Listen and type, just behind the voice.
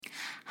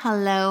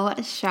Hello,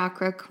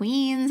 Chakra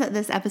Queens.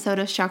 This episode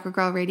of Chakra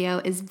Girl Radio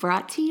is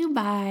brought to you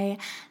by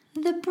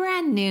the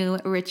brand new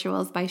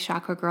Rituals by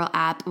Chakra Girl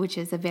app, which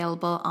is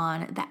available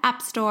on the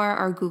App Store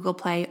or Google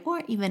Play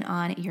or even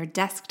on your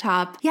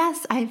desktop.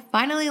 Yes, I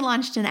finally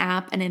launched an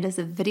app and it is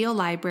a video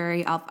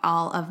library of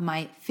all of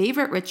my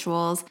favorite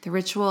rituals, the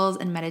rituals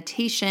and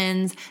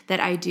meditations that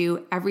I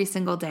do every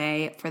single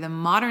day for the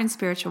modern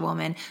spiritual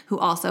woman who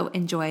also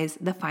enjoys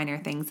the finer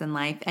things in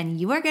life.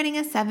 And you are getting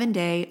a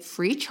 7-day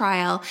free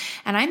trial,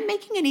 and I'm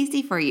making it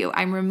easy for you.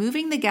 I'm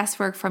removing the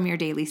guesswork from your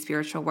daily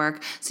spiritual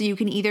work, so you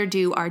can either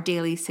do our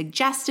daily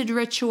suggested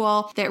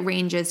ritual that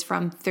ranges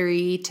from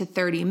 3 to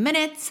 30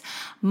 minutes,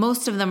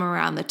 most of them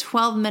around the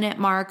 12-minute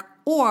mark,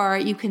 or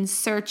you can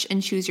search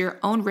and choose your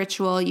own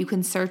ritual. You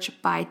can search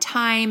by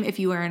time if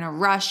you are in a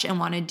rush and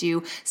want to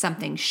do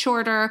something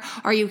shorter,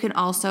 or you can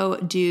also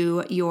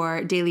do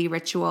your daily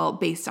ritual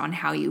based on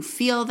how you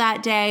feel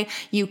that day.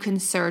 You can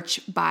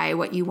search by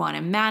what you want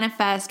to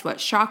manifest, what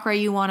chakra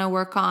you want to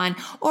work on,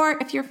 or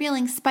if you're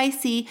feeling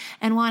spicy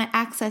and want to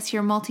access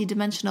your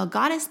multidimensional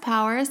goddess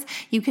powers,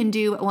 you can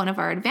do one of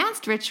our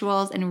advanced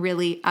rituals and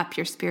really up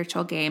your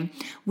spiritual game.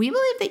 We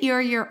believe that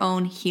you're your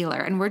own healer,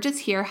 and we're just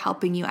here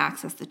helping you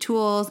access the tools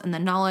and the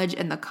knowledge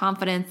and the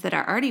confidence that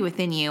are already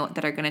within you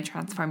that are going to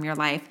transform your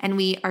life. And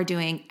we are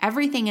doing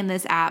everything in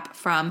this app,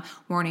 from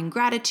morning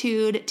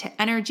gratitude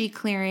to energy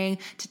clearing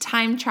to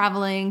time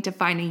traveling to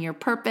finding your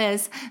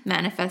purpose,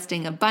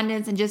 manifesting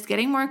abundance, and just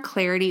getting more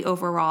clarity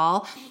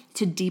overall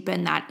to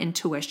deepen that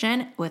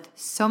intuition, with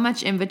so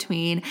much in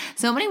between.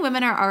 So many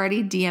women are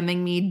already DMing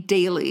me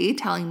daily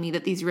telling me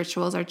that these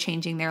rituals are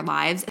changing their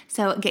lives.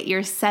 So get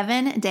your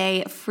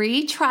 7-day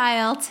free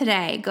trial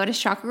today. Go to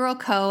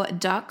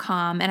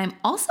chakragirlco.com, and I'm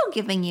also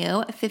giving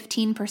you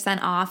 15%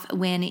 off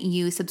when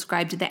you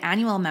subscribe to the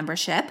annual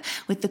membership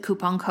with the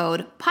coupon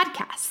code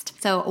podcast.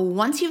 So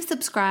once you've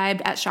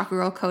subscribed at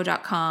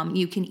chakragirlco.com,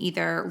 you can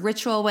either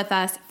ritual with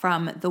us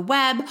from the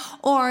web,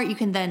 or you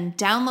can then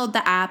download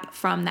the app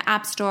from the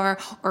App Store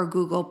or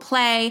Google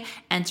Play,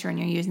 enter in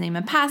your username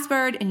and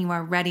password, and you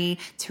are ready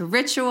to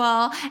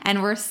ritual.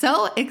 And we're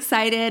so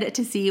excited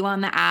to see you on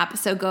the app.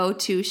 So go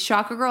to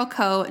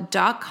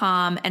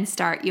chakragirlco.com and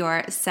start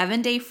your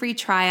 7-day free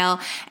trial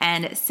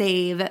and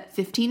save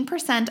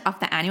 15% off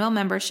the annual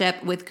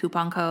membership with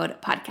coupon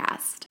code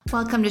podcast.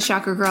 Welcome to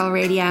Chakra Girl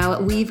Radio.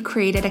 We've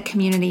created a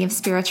community of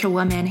spiritual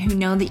women who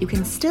know that you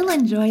can still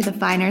enjoy the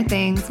finer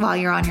things while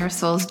you're on your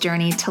soul's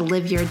journey to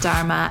live your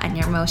dharma and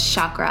your most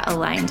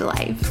chakra-aligned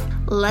life.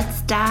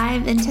 Let's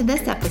dive into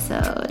this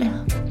episode.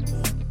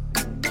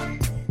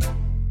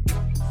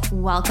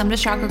 Welcome to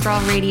Chakra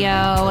Girl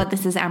Radio.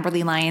 This is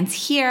Amberly Lyons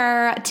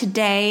here.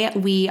 Today,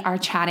 we are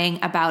chatting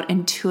about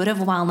intuitive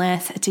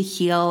wellness to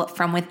heal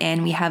from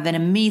within. We have an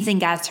amazing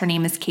guest. Her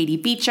name is Katie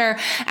Beecher,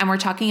 and we're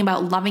talking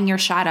about loving your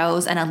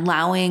shadows and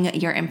allowing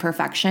your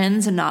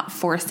imperfections and not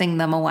forcing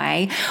them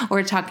away.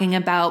 We're talking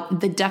about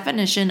the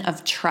definition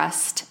of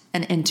trust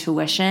and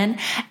intuition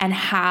and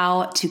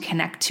how to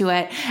connect to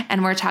it.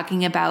 And we're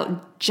talking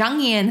about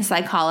Jungian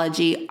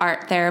psychology,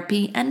 art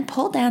therapy, and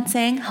pole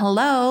dancing.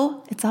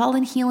 Hello, it's all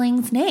in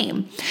healing's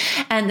name.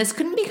 And this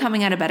couldn't be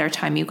coming at a better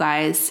time, you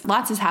guys.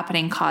 Lots is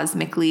happening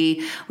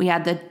cosmically. We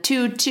had the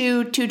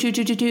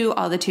 2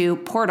 all the 2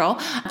 portal,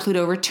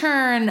 Pluto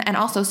return, and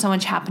also so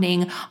much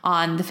happening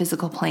on the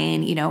physical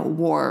plane,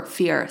 war,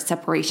 fear,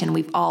 separation.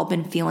 We've all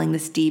been feeling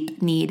this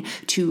deep need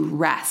to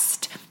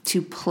rest,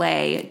 to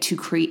play, to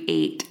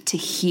create, to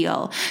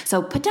heal.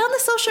 So put down the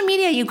social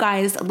media, you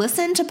guys.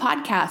 Listen to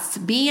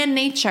podcasts, be in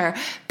nature,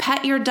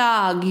 pet your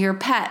dog, your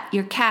pet,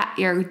 your cat,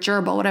 your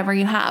gerbil, whatever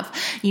you have.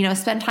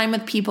 Spend time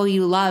with people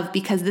you love,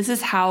 because this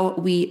is how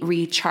we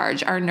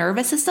recharge. Our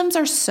nervous systems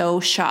are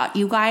so shot,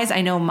 you guys. I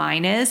know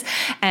mine is.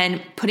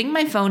 And putting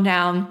my phone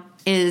down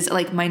is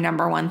like my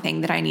number one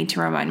thing that I need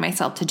to remind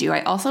myself to do.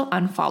 I also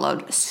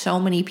unfollowed so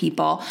many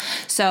people.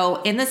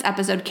 So in this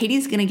episode,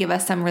 Katie's going to give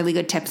us some really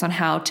good tips on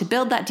how to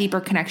build that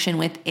deeper connection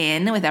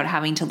within without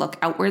having to look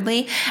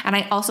outwardly. And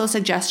I also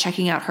suggest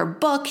checking out her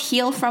book,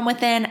 Heal From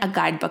Within, a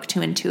guidebook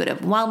to intuitive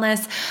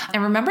wellness.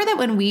 And remember that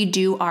when we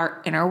do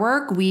our inner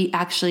work, we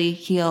actually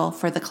heal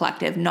for the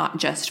collective, not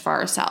just for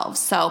ourselves.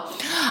 So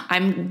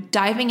I'm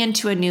diving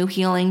into a new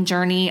healing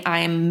journey.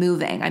 I'm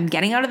moving. I'm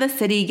getting out of the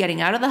city, getting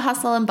out of the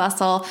hustle and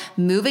bustle,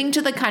 moving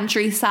to the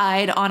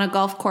countryside on a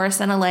golf course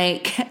and a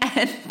lake.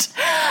 And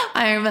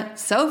I'm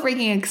so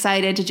freaking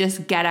excited to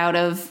just get out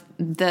of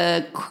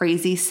the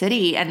crazy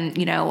city. And,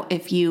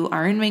 if you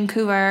are in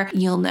Vancouver,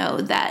 you'll know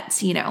that,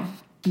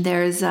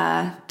 there's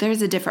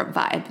a different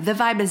vibe. The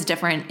vibe is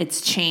different.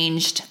 It's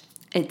changed.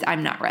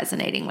 I'm not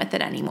resonating with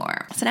it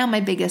anymore. So now my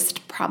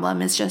biggest problem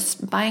is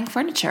just buying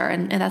furniture,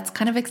 and that's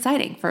kind of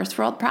exciting. First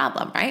world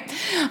problem, right?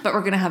 But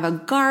we're going to have a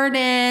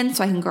garden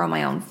so I can grow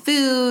my own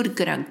food,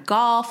 gonna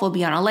golf, we'll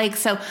be on a lake.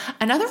 So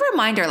another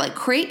reminder,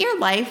 create your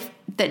life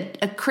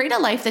create a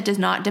life that does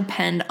not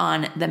depend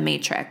on the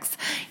matrix.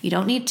 You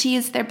don't need to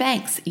use their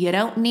banks. You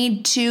don't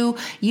need to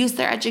use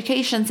their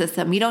education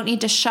system. You don't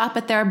need to shop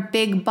at their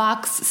big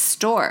box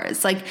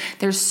stores. Like,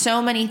 there's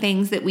so many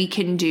things that we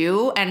can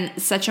do, and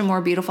such a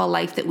more beautiful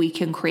life that we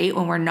can create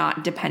when we're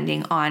not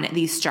depending on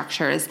these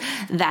structures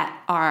that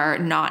are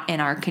not in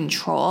our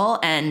control,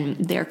 and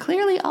they're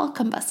clearly all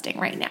combusting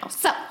right now.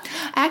 So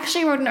I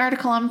actually wrote an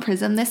article on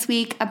Prism this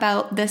week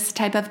about this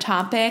type of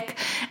topic,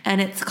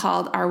 and it's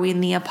called Are We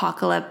in the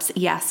Apocalypse?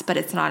 Yes, but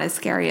it's not as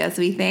scary as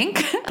we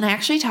think. And I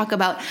actually talk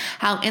about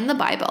how in the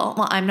Bible,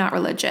 well, I'm not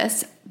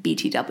religious,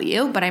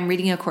 BTW, but I'm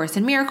reading A Course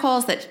in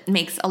Miracles that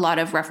makes a lot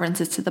of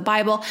references to the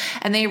Bible,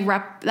 and they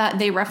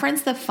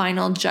reference the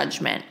final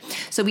judgment.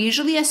 So we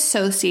usually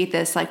associate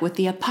this like with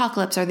the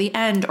apocalypse or the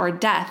end or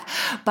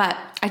death, but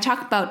I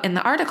talk about in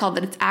the article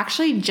that it's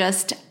actually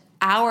just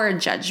our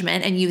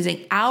judgment, and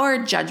using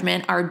our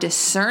judgment, our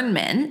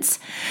discernment,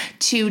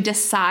 to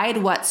decide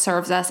what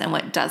serves us and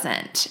what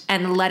doesn't,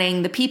 and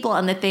letting the people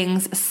and the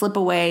things slip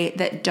away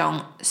that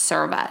don't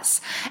serve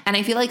us. And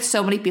I feel like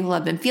so many people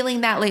have been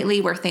feeling that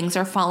lately, where things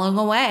are falling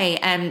away,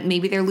 and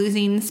maybe they're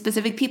losing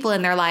specific people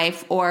in their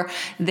life, or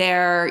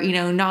they're,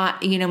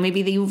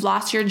 maybe you've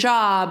lost your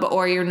job,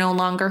 or you're no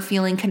longer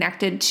feeling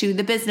connected to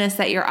the business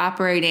that you're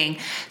operating.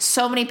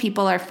 So many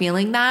people are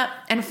feeling that,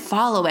 and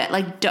follow it.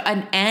 Like,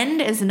 an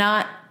end is not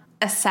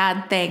a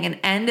sad thing. An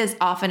end is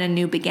often a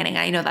new beginning.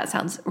 I know that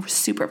sounds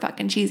super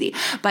fucking cheesy,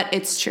 but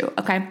it's true.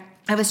 Okay.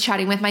 I was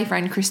chatting with my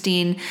friend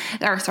Christina,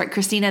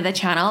 the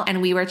channel,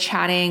 and we were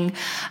chatting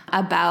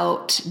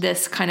about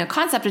this kind of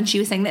concept. And she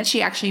was saying that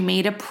she actually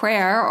made a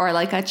prayer or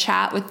like a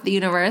chat with the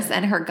universe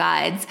and her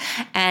guides,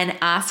 and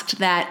asked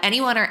that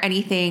anyone or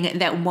anything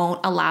that won't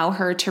allow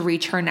her to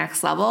reach her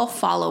next level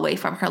fall away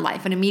from her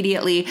life. And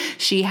immediately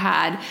she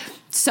had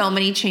so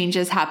many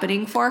changes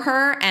happening for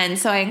her. And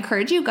so I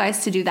encourage you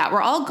guys to do that.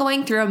 We're all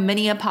going through a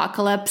mini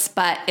apocalypse,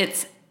 but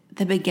it's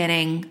the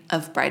beginning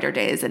of brighter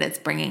days, and it's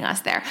bringing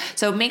us there.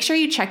 So make sure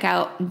you check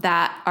out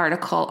that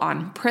article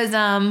on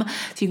Prism.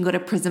 So you can go to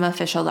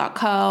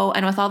prismofficial.co,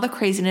 and with all the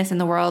craziness in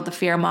the world, the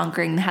fear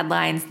mongering, the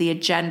headlines, the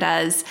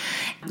agendas,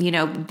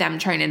 them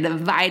trying to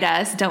divide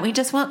us, don't we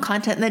just want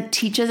content that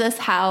teaches us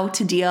how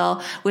to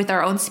deal with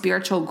our own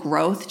spiritual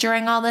growth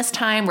during all this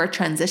time? We're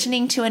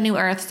transitioning to a new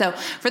earth. So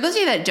for those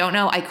of you that don't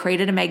know, I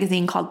created a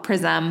magazine called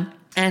Prism,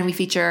 and we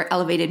feature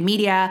elevated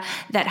media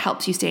that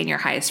helps you stay in your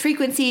highest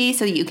frequency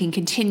so that you can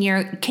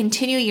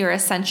continue your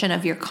ascension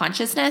of your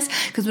consciousness.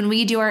 Because when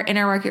we do our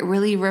inner work, it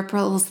really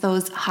ripples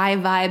those high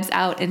vibes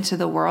out into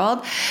the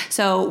world.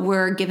 So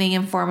we're giving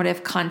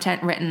informative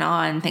content written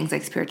on things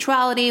like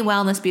spirituality,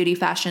 wellness, beauty,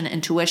 fashion,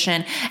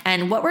 intuition.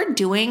 And what we're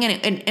doing,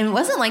 and it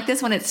wasn't like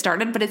this when it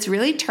started, but it's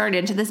really turned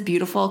into this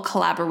beautiful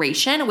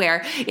collaboration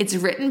where it's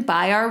written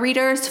by our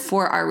readers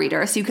for our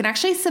readers. So you can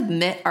actually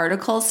submit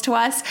articles to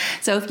us.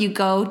 So if you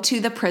go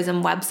to the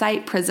Prism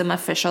website,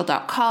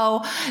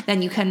 prismofficial.co,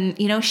 then you can,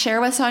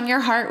 share what's on your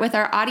heart with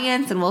our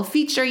audience, and we'll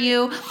feature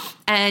you,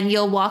 and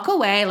you'll walk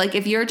away. Like,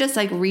 if you're just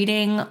like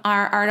reading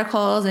our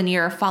articles and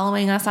you're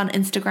following us on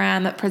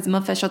Instagram at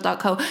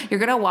prismofficial.co, you're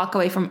going to walk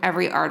away from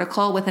every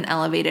article with an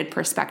elevated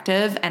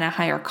perspective and a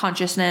higher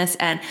consciousness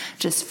and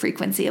just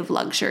frequency of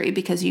luxury,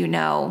 because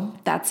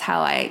that's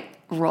how I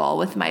roll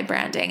with my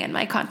branding and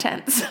my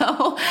content.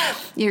 So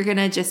you're going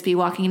to just be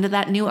walking into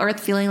that new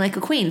earth feeling like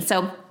a queen.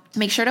 So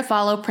make sure to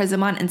follow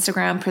Prism on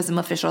Instagram,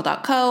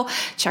 prismofficial.co.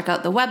 Check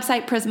out the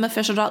website,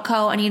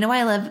 prismofficial.co. And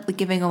I love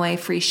giving away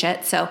free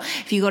shit. So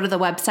if you go to the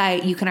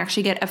website, you can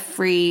actually get a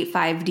free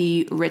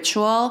 5D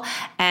ritual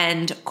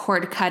and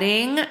cord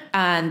cutting.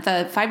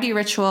 The 5D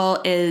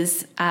ritual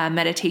is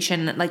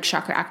meditation, like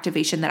chakra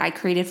activation, that I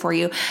created for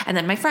you. And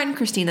then my friend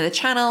Christina, the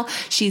channel,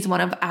 she's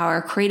one of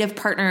our creative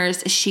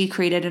partners. She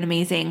created an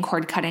amazing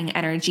cord cutting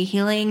energy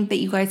healing that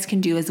you guys can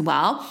do as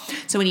well.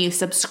 So when you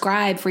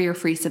subscribe for your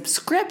free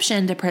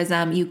subscription to Prism,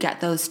 you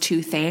get those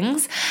two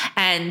things.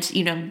 And,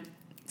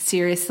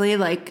 seriously,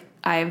 like,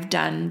 I've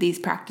done these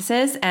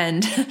practices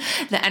and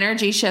the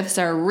energy shifts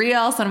are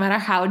real. So no matter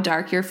how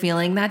dark you're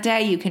feeling that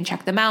day, you can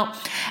check them out.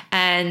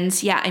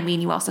 And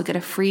you also get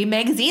a free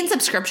magazine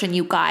subscription,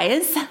 you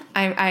guys.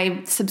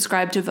 I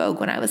subscribed to Vogue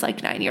when I was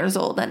like 9 years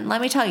old. And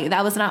let me tell you,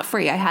 that was not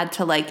free. I had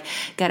to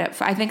get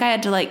it. I think I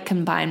had to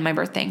combine my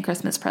birthday and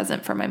Christmas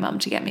present for my mom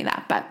to get me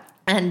that.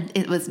 And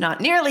it was not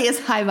nearly as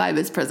high vibe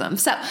as Prism.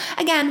 So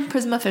again,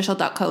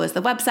 prismofficial.co is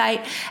the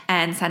website,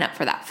 and sign up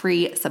for that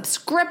free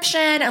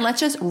subscription. And let's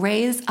just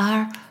raise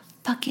our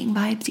fucking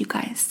vibes, you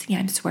guys. Yeah,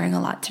 I'm swearing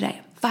a lot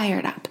today.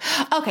 Fired up.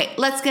 Okay,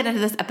 let's get into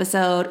this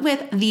episode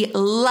with the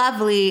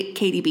lovely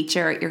Katie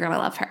Beecher. You're going to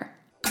love her.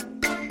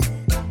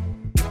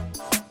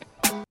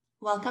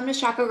 Welcome to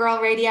Chakra Girl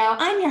Radio.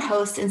 I'm your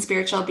host and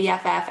spiritual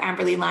BFF,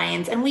 Amberly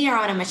Lyons, and we are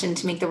on a mission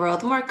to make the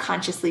world more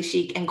consciously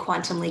chic and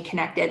quantumly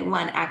connected,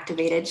 one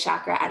activated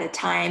chakra at a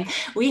time.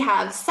 We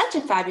have such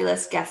a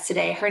fabulous guest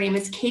today. Her name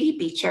is Katie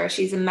Beecher.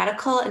 She's a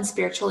medical and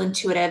spiritual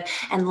intuitive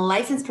and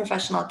licensed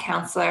professional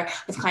counselor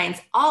with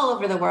clients all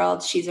over the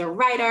world. She's a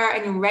writer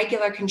and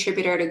regular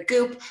contributor to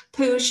Goop,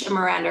 Poosh, and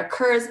Miranda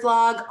Kerr's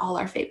blog, all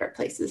our favorite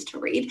places to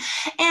read.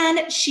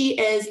 And she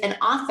is an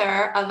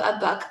author of a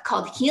book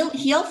called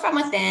Heal From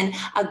Within,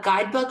 a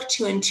guidebook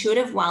to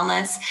intuitive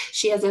wellness.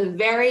 She has a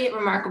very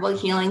remarkable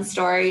healing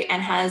story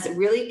and has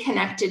really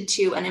connected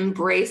to and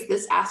embraced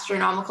this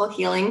astronomical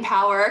healing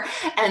power.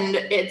 And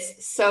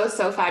it's so,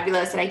 so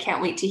fabulous. And I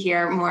can't wait to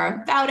hear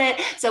more about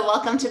it. So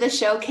welcome to the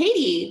show,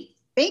 Katie.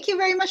 Thank you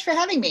very much for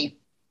having me.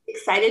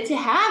 Excited to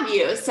have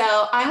you.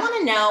 So I want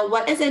to know,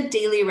 what is a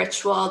daily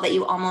ritual that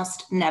you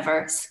almost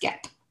never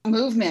skip?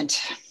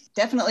 Movement.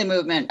 Definitely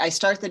movement. I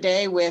start the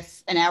day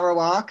with an hour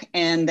walk,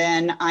 and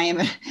then I am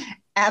an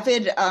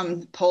avid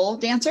pole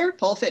dancer,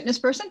 pole fitness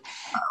person.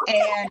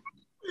 And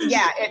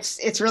yeah,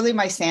 it's really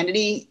my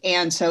sanity.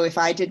 And so if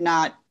I did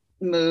not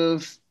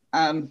move,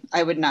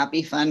 I would not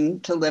be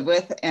fun to live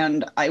with,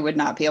 and I would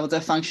not be able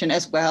to function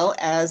as well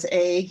as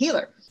a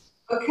healer.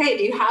 Okay.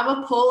 Do you have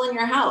a pole in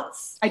your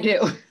house? I do.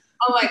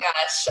 Oh my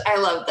gosh. I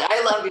love that.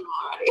 I love you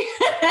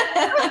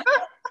already.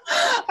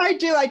 I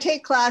do. I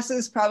take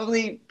classes,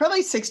 probably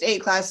 6 to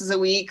 8 classes a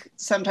week,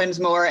 sometimes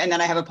more. And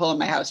then I have a pole in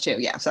my house too.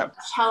 Yeah. So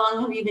how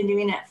long have you been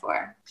doing it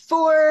for?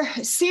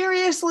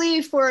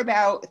 Seriously, for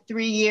about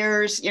 3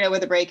 years,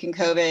 with a break in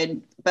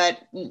COVID, but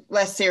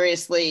less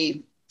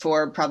seriously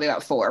for probably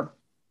about 4.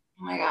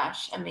 Oh my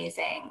gosh.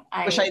 Amazing.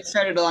 I wish I had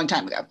started a long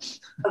time ago.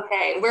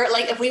 Okay.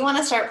 If we want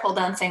to start pole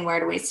dancing, where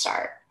do we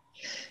start?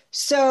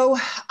 So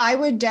I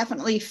would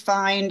definitely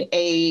find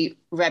a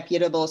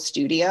reputable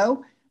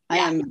studio.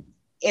 Yeah.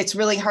 It's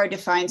really hard to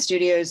find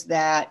studios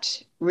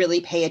that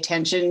really pay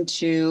attention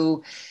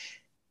to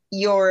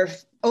your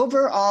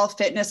overall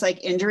fitness,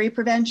 like injury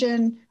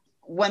prevention.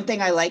 One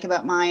thing I like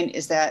about mine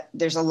is that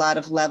there's a lot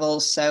of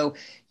levels. So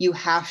you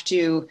have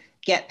to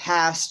get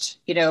past,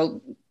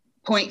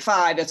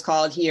 0.5, it's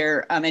called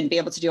here, and be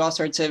able to do all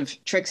sorts of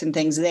tricks and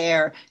things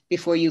there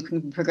before you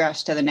can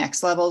progress to the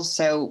next level.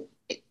 So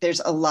there's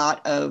a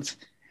lot of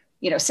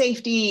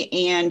safety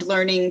and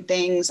learning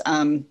things.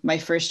 My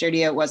first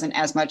studio wasn't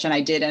as much, and I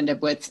did end up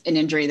with an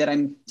injury that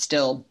I'm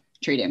still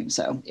treating.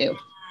 So, ew.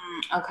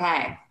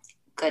 Okay.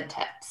 Good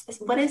tips.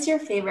 What is your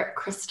favorite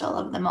crystal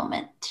of the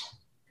moment?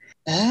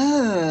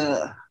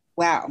 Oh,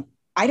 wow.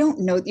 I don't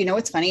know.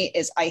 What's funny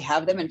is I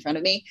have them in front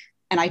of me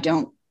and I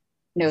don't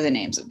know the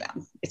names of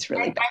them. It's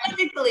really bad. I'm a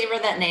big believer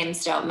that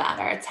names don't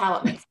matter. It's how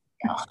it makes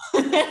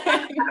me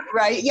feel.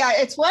 Right. Yeah.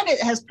 It's one,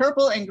 it has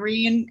purple and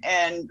green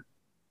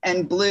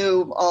and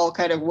blue all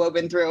kind of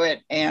woven through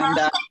it. And sounds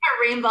like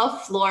a rainbow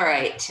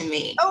fluorite to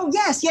me. Oh,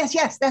 yes.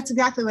 That's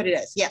exactly what it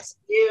is. Yes.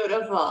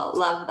 Beautiful.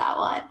 Love that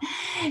one.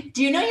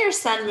 Do you know your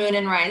sun, moon,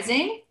 and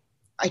rising?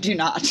 I do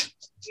not.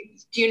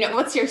 Do you know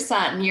what's your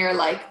sun?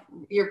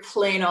 Your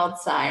plain old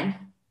sign.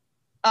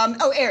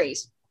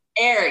 Aries.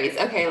 Aries.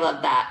 Okay.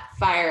 Love that.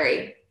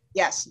 Fiery.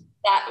 Yes.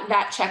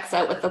 That checks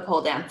out with the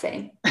pole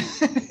dancing.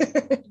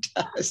 It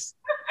does.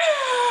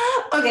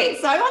 Okay,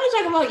 so I want to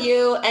talk about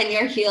you and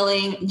your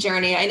healing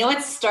journey. I know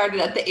it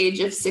started at the age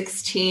of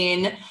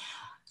 16.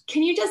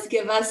 Can you just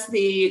give us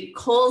the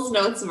Coles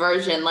Notes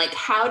version? Like,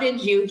 how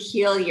did you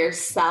heal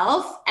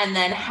yourself? And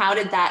then how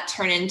did that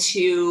turn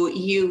into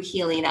you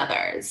healing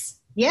others?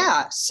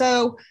 Yeah.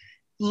 So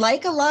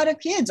like a lot of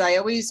kids, I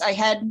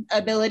had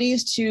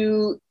abilities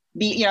to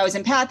be, I was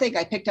empathic.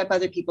 I picked up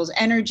other people's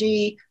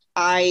energy.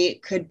 I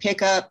could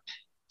pick up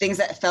things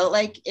that felt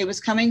like it was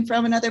coming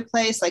from another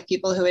place, like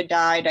people who had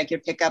died. I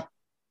could pick up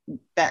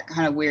that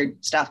kind of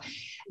weird stuff.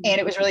 And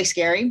it was really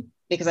scary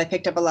because I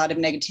picked up a lot of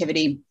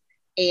negativity.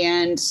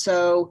 And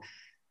so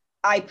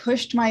I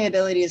pushed my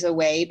abilities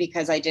away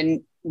because I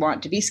didn't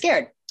want to be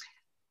scared.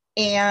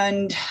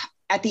 And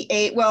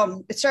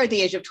it started at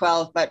the age of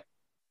 12, but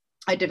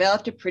I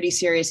developed a pretty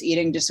serious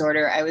eating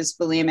disorder. I was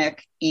bulimic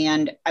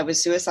and I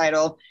was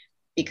suicidal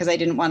because I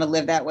didn't want to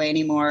live that way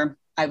anymore.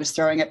 I was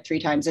throwing up 3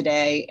 times a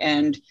day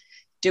and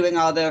doing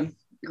all the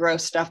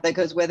gross stuff that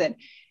goes with it.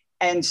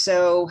 And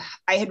so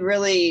I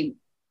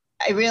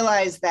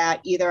realized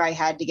that either I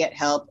had to get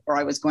help or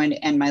I was going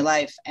to end my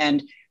life.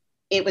 And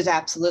it was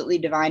absolutely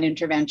divine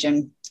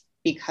intervention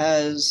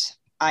because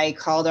I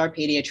called our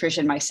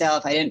pediatrician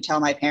myself. I didn't tell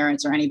my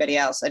parents or anybody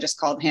else. I just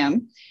called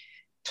him,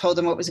 told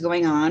him what was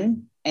going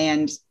on,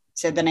 and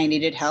said that I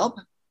needed help.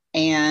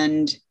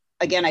 And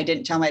again, I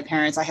didn't tell my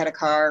parents. I had a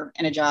car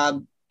and a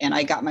job, and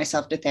I got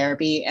myself to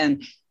therapy.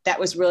 And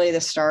that was really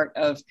the start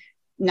of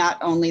not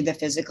only the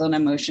physical and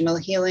emotional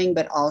healing,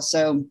 but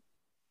also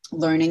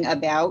learning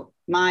about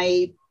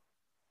my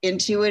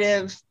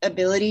intuitive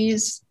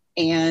abilities.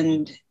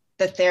 And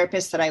the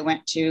therapist that I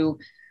went to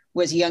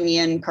was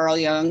Jungian Carl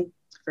Jung,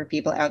 for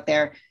people out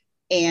there.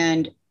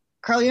 And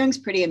Carl Jung's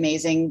pretty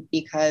amazing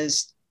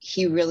because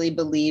he really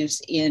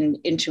believes in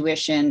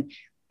intuition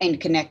and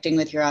connecting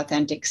with your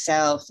authentic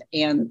self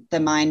and the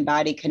mind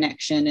body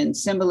connection and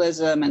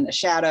symbolism and the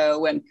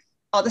shadow and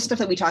all the stuff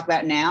that we talk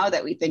about now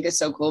that we think is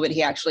so cool, but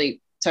he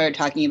actually started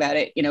talking about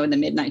it, in the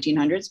mid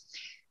 1900s.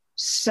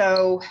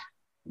 So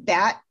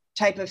that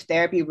type of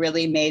therapy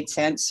really made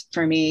sense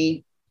for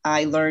me.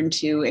 I learned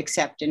to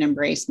accept and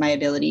embrace my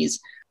abilities.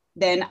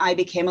 Then I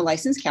became a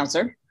licensed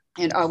counselor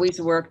and always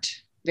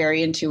worked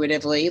very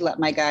intuitively, let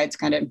my guides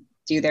kind of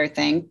do their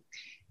thing.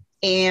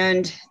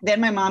 And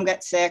then my mom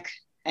got sick,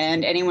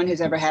 and anyone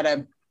who's ever had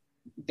a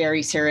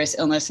very serious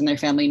illness in their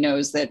family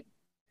knows that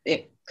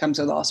it comes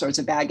with all sorts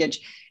of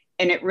baggage.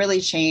 And it really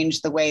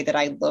changed the way that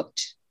I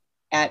looked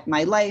at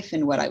my life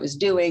and what I was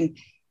doing.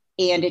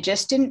 And it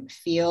just didn't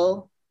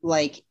feel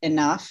like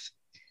enough.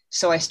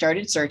 So I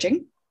started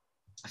searching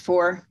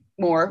for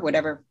more,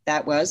 whatever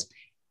that was.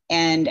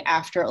 And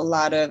after a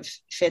lot of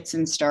fits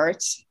and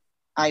starts,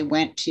 I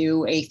went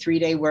to a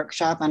 3-day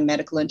workshop on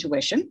medical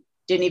intuition.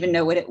 Didn't even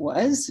know what it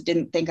was.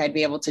 Didn't think I'd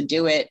be able to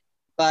do it.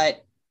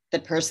 But the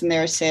person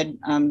there said,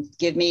 I'm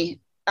going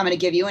to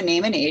give you a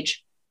name and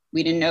age.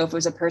 We didn't know if it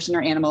was a person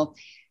or animal,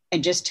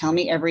 and just tell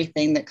me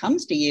everything that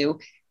comes to you.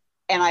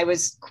 And I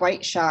was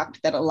quite shocked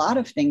that a lot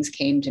of things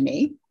came to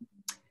me.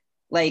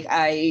 Like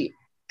I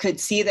could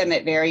see them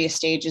at various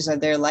stages of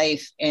their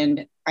life.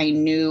 And I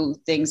knew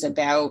things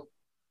about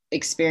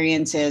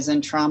experiences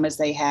and traumas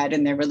they had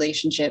in their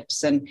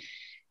relationships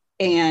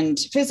and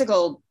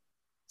physical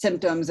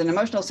symptoms and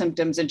emotional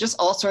symptoms and just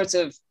all sorts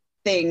of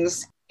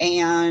things.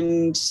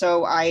 And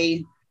so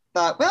I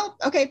thought, well,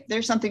 okay,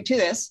 there's something to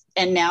this.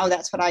 And now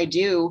that's what I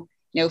do,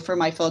 for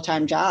my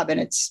full-time job. And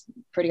it's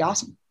pretty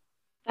awesome.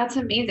 That's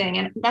amazing.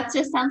 And that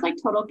just sounds like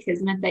total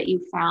kismet that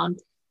you found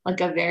like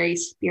a very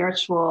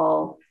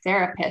spiritual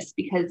therapist,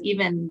 because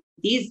even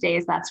these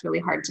days, that's really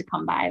hard to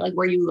come by. Like,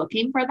 were you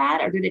looking for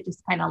that, or did it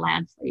just kind of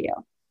land for you?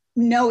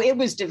 No, it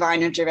was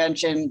divine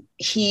intervention.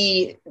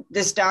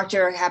 This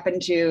doctor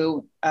happened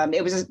to,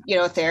 it was,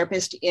 a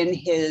therapist in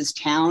his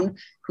town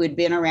who had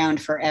been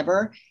around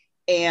forever.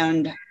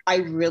 And I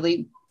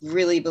really,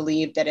 really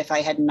believed that if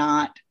I had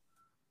not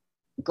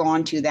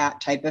gone to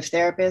that type of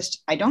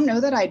therapist, I don't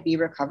know that I'd be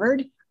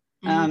recovered.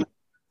 And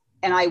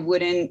I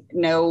wouldn't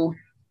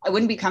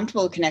be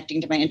comfortable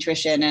connecting to my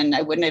intuition, and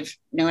I wouldn't have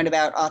known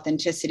about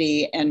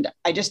authenticity. And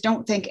I just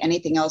don't think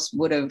anything else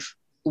would have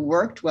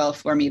worked well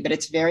for me, but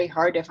it's very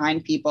hard to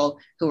find people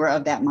who are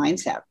of that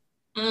mindset.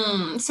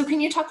 So can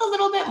you talk a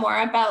little bit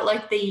more about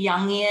like the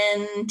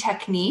Jungian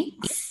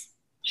techniques?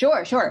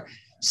 Sure.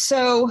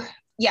 So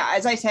yeah,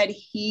 as I said,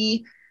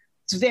 he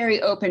is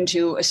very open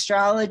to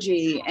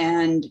astrology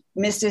and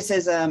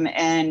mysticism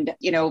and,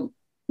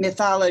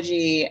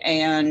 mythology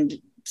and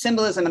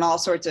symbolism and all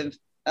sorts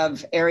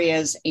of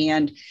areas,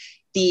 and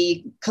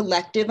the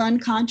collective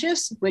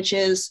unconscious, which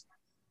is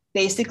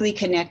basically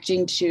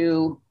connecting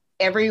to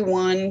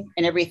everyone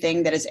and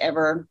everything that has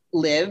ever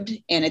lived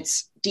and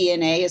its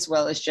DNA as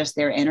well as just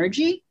their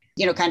energy,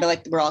 kind of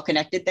like the we're all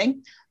connected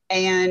thing,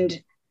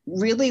 and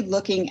really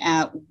looking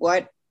at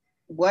what's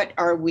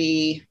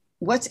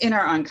in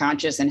our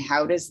unconscious and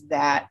how does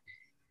that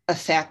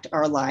affect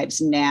our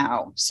lives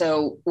now.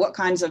 So what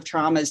kinds of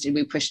traumas did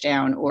we push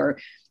down, or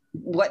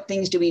what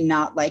things do we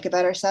not like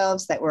about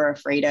ourselves that we're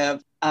afraid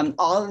of?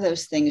 All of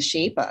those things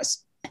shape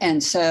us.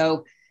 And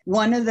so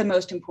one of the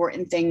most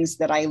important things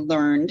that I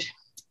learned,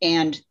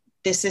 and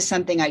this is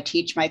something I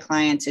teach my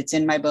clients, it's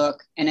in my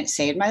book and it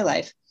saved my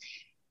life,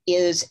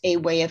 is a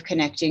way of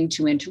connecting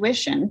to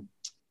intuition.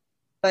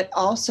 But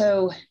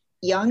also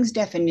Jung's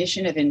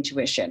definition of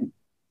intuition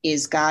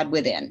is God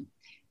within.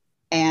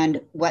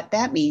 And what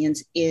that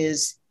means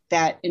is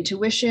that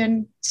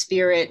intuition,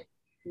 spirit,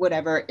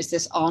 whatever, is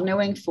this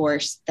all-knowing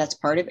force that's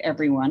part of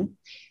everyone.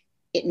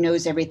 It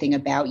knows everything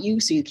about you,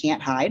 so you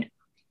can't hide.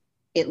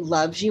 It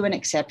loves you and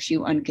accepts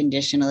you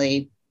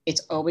unconditionally.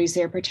 It's always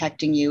there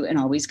protecting you and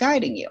always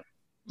guiding you.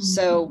 Mm-hmm.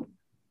 So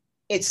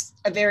it's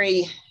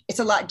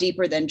a lot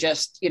deeper than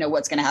just,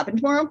 what's going to happen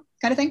tomorrow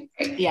kind of thing.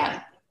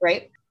 Yeah.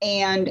 Right.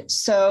 And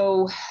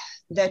so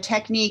the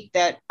technique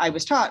that I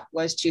was taught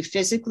was to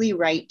physically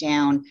write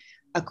down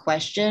a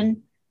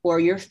question or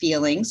your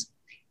feelings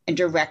and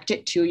direct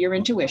it to your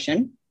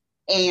intuition.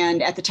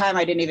 And at the time,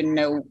 I didn't even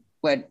know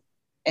what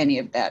any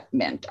of that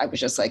meant. I was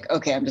just like,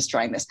 okay, I'm just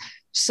trying this.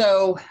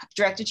 So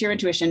direct it to your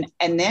intuition,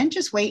 and then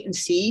just wait and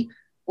see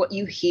what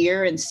you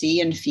hear and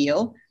see and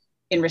feel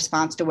in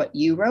response to what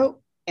you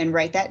wrote, and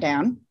write that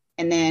down,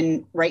 and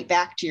then write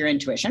back to your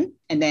intuition,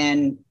 and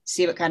then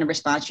see what kind of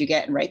response you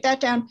get and write that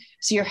down.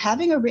 So you're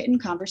having a written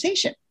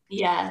conversation.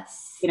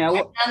 Yes. I've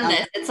done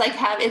this. It's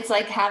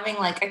like having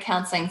like a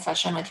counseling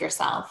session with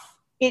yourself.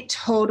 It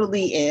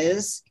totally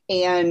is.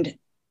 And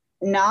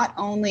not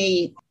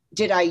only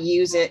did I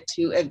use it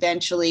to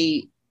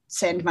eventually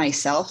send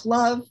myself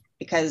love,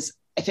 because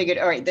I figured,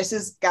 all right, this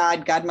is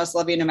God. God must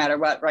love you no matter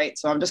what, right?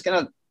 So I'm just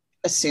going to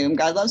assume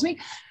God loves me.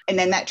 And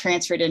then that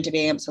transferred into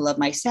being able to love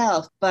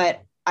myself.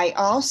 But I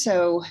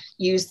also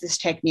used this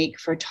technique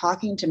for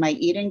talking to my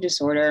eating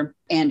disorder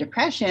and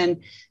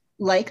depression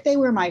like they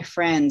were my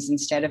friends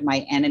instead of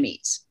my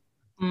enemies.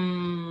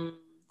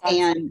 That's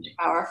And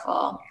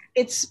powerful.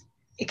 it's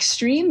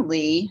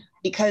extremely,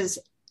 because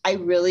I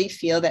really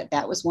feel that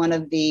that was one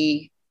of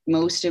the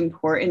most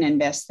important and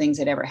best things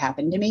that ever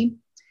happened to me.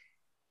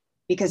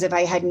 Because if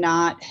I had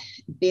not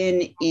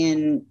been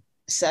in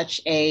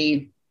such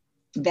a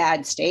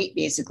bad state,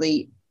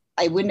 basically,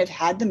 I wouldn't have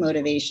had the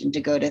motivation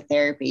to go to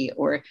therapy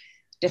or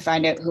to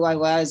find out who I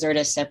was or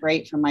to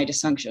separate from my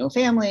dysfunctional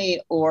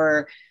family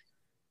or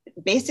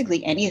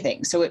basically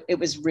anything. So it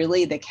was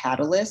really the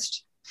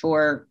catalyst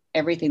for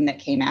everything that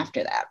came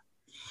after that.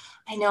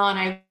 I know. And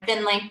I've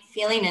been like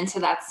feeling into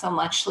that so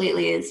much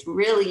lately is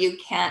really, you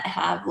can't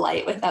have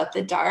light without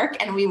the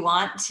dark. And we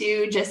want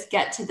to just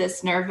get to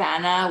this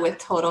nirvana with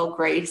total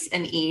grace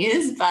and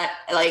ease. But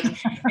like,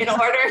 in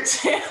order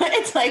to,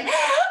 it's like,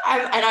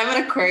 I'm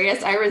an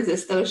Aquarius. I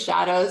resist those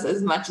shadows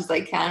as much as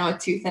I can with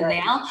tooth and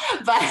nail.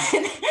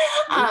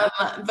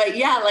 But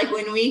yeah, like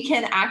when we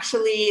can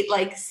actually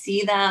like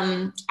see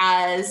them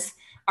as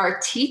our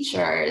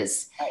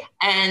teachers. Right.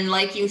 And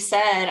like you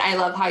said, I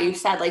love how you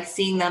said, like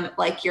seeing them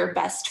like your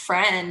best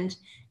friend,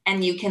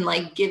 and you can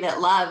like give it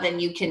love and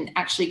you can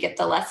actually get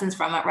the lessons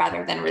from it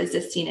rather than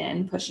resisting it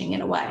and pushing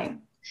it away.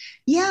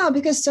 Yeah,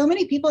 because so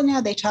many people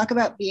now, they talk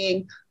about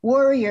being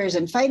warriors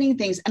and fighting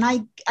things. And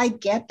I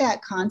get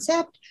that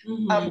concept,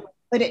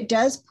 but it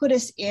does put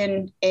us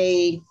in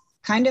a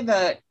kind of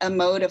a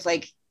mode of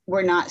like,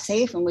 we're not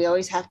safe and we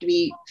always have to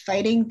be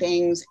fighting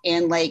things.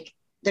 And like,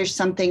 there's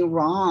something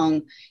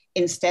wrong,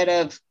 instead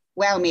of,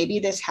 wow, maybe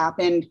this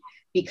happened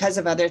because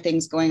of other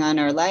things going on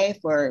in our life,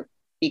 or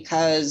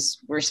because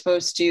we're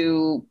supposed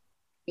to,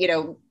 I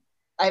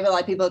have a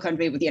lot of people who come to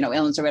me with,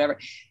 illness or whatever.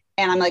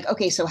 And I'm like,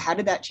 okay, so how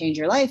did that change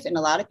your life? And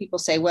a lot of people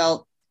say,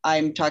 well,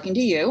 I'm talking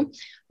to you.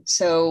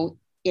 So,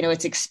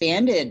 it's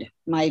expanded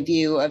my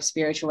view of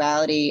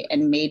spirituality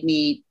and made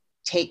me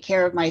take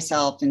care of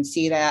myself and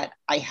see that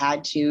I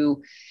had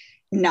to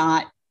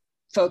not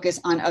focus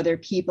on other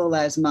people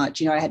as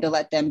much. I had to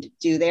let them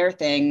do their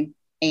thing.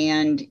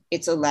 And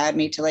it's allowed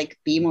me to like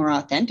be more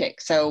authentic.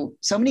 So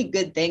many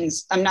good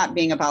things. I'm not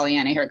being a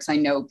Pollyanna here because I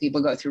know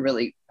people go through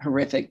really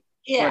horrific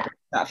stuff,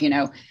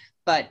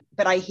 but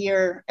I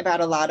hear about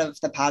a lot of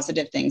the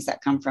positive things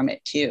that come from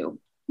it too.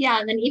 Yeah.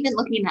 And then even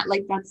looking at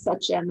like, that's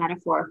such a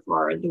metaphor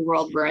for the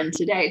world we're in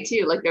today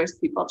too. Like there's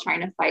people trying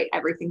to fight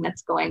everything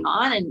that's going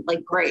on, and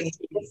like, great,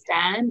 take a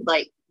stand,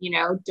 like,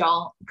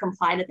 don't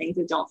comply to things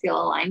that don't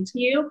feel aligned to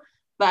you.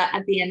 But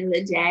at the end of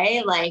the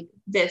day, like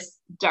this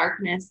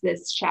darkness,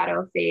 this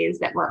shadow phase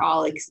that we're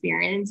all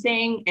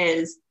experiencing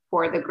is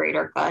for the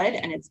greater good,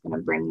 and it's going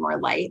to bring more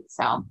light.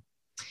 So,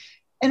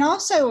 and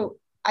also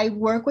I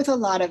work with a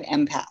lot of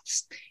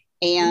empaths,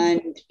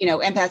 and,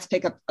 empaths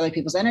pick up other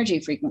people's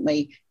energy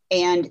frequently,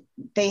 and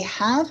they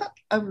have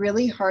a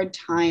really hard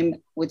time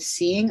with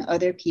seeing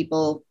other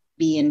people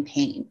be in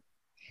pain.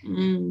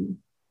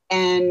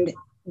 And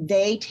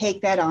they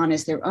take that on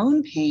as their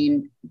own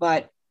pain.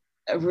 But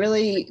a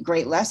really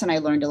great lesson I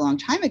learned a long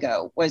time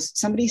ago was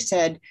somebody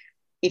said,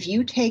 if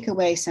you take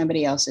away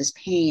somebody else's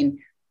pain,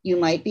 you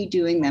might be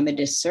doing them a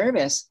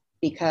disservice,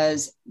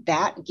 because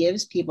that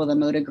gives people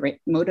the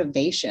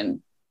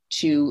motivation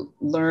to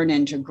learn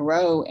and to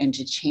grow and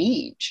to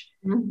change.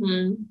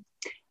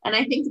 And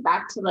I think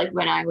back to like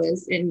when I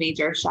was in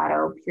major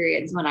shadow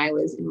periods, when I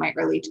was in my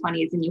early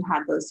 20s, and you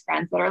had those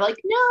friends that are like,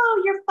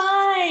 no, you're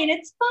fine.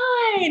 It's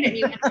fine. And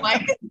you can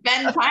like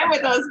spend time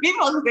with those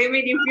people because they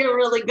made you feel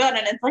really good.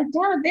 And it's like,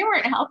 damn, they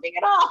weren't helping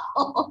at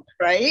all.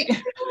 Right.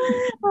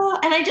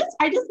 And I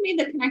just made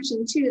the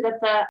connection too,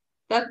 that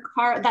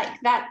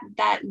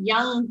that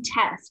Jung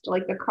test,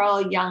 like the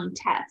Carl Jung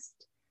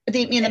test.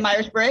 You mean the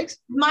Myers-Briggs?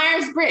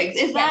 Myers-Briggs.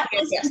 So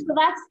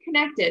that's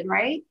connected,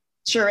 right?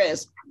 Sure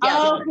is.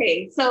 Yeah.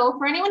 Okay. So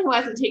for anyone who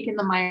hasn't taken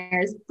the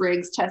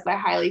Myers-Briggs test, I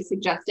highly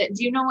suggest it.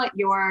 Do you know what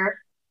your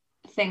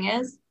thing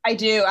is? I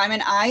do. I'm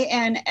an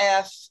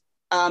INF,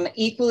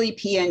 equally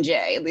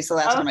PNJ, at least the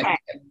last time I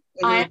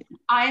did.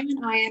 I'm an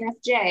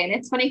INFJ. And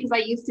it's funny because I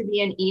used to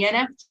be an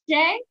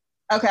ENFJ.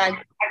 Okay.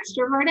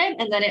 Extroverted.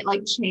 And then it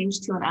like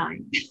changed to an I.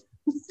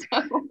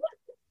 So.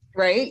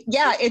 Right.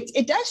 Yeah.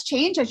 It does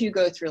change as you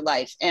go through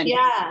life. And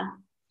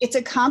it's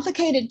a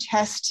complicated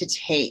test to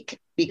take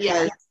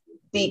because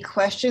the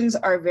questions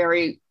are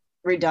very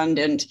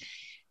redundant,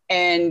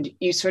 and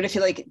you sort of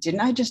feel like, didn't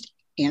I just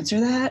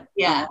answer that?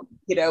 Yeah.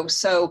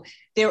 So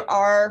there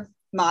are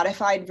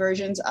modified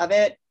versions of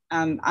it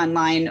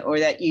online, or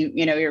that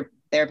your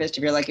therapist,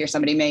 if you're like,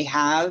 somebody may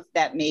have,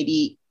 that may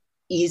be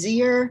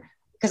easier.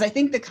 Because I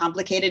think the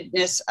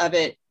complicatedness of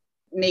it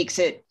makes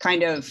it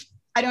kind of,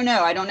 I don't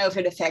know if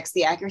it affects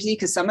the accuracy,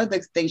 because some of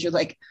the things you're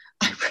like,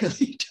 I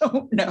really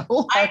don't know.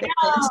 I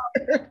know.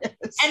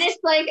 And it's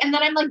like, and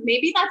then I'm like,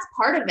 maybe that's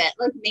part of it.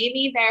 Like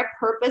maybe they're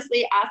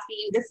purposely asking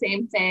you the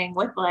same thing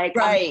with like,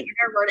 right.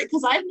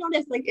 Because I've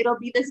noticed like it'll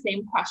be the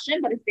same question,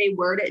 but if they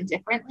word it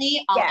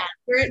differently, I'll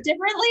answer it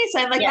differently.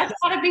 So I'm like, that's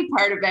gotta be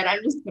part of it.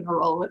 I'm just gonna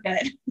roll with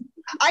it.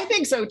 I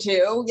think so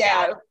too.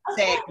 Yeah.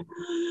 Same.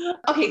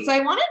 Okay. So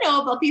I want to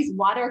know about these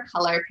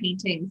watercolor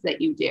paintings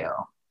that you do.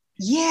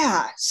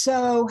 Yeah.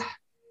 So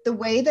the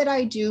way that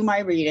I do my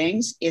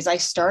readings is I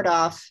start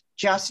off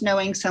just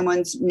knowing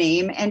someone's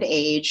name and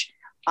age.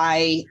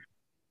 I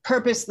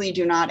purposely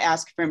do not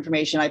ask for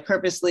information. I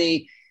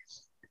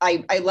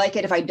like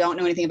it if I don't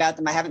know anything about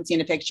them. I haven't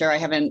seen a picture. I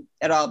haven't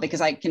at all,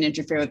 because I can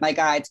interfere with my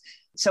guides.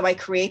 So I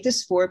create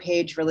this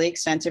 4-page, really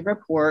extensive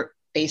report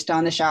based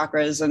on the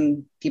chakras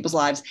and people's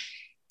lives.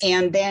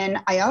 And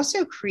then I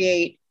also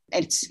create,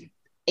 it's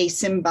a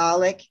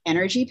symbolic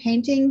energy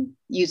painting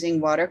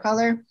using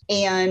watercolor.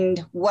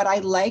 And what I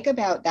like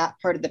about that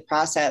part of the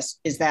process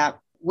is that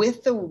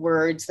with the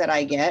words that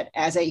I get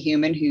as a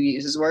human who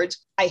uses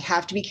words, I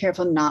have to be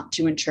careful not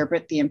to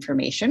interpret the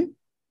information,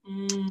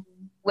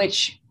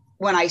 which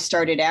when I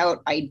started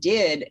out, I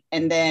did.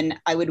 And then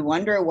I would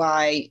wonder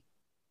why,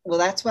 well,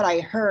 that's what I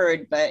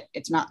heard, but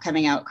it's not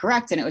coming out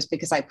correct. And it was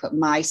because I put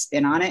my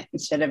spin on it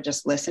instead of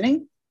just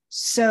listening.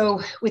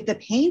 So with the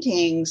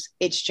paintings,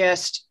 it's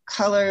just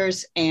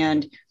colors.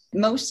 And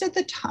most of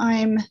the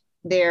time,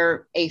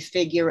 they're a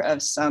figure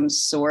of some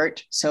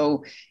sort.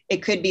 So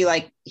it could be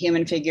like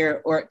human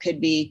figure, or it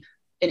could be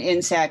an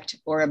insect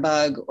or a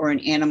bug or an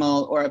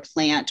animal or a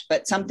plant,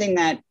 but something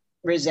that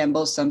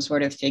resembles some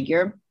sort of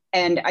figure.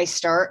 And I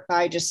start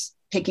by just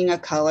picking a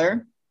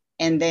color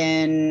and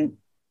then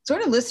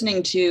sort of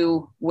listening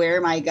to where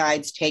my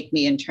guides take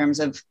me in terms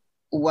of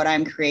what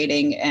I'm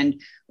creating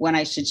and when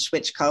I should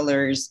switch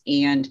colors.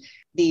 And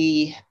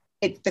the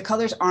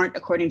colors aren't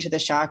according to the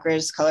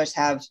chakras. Colors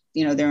have,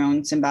 their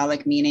own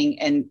symbolic meaning,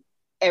 and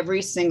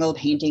every single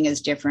painting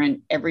is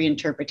different. Every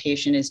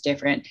interpretation is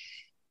different,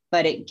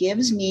 but it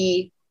gives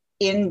me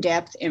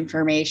in-depth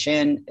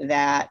information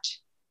that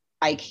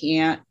I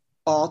can't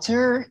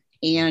alter.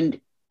 And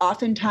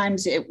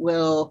oftentimes it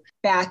will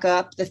back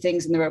up the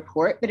things in the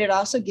report, but it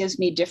also gives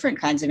me different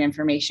kinds of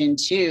information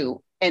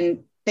too.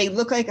 And they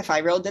look like a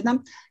 5-year-old did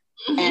them.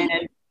 Mm-hmm.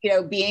 And,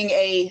 being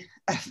a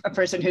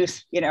person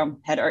who's,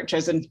 had art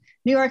shows in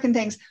New York and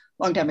things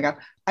a long time ago,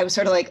 I was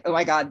sort of like, oh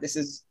my God, this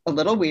is a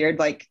little weird.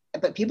 But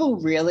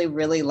people really,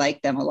 really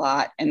like them a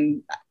lot.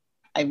 And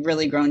I've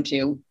really grown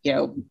to,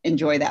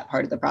 enjoy that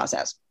part of the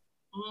process.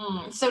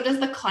 So does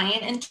the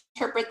client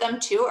interpret them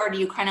too, or do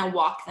you kind of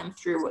walk them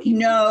through what you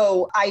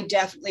No, I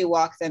definitely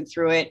walk them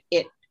through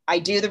it. I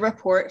do the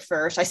report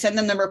first. I send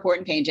them the report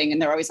and painting,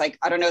 and they're always like,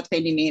 I don't know what the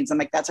painting means. I'm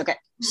like, that's okay.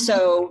 Mm-hmm.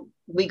 So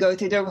we go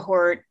through the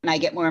report and I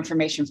get more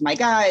information from my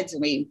guides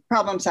and we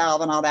problem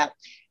solve and all that.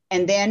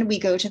 And then we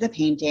go to the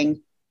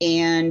painting,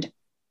 and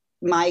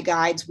my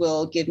guides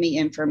will give me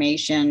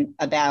information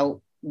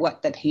about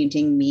what the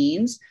painting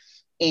means.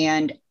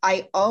 And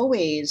I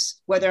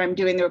always, whether I'm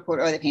doing the report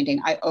or the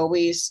painting, I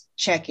always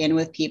check in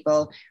with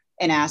people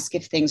and ask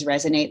if things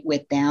resonate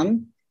with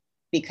them,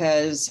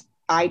 because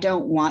I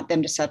don't want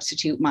them to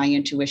substitute my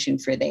intuition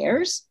for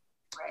theirs.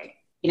 Right.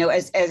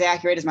 As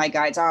accurate as my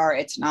guides are,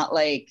 it's not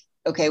like,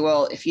 okay,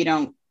 well, if you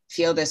don't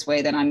feel this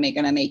way, then I'm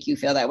going to make you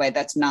feel that way.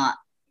 That's not,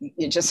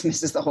 it just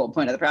misses the whole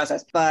point of the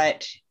process.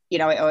 But,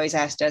 I always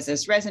ask, does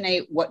this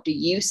resonate? What do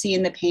you see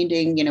in the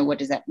painting? What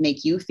does that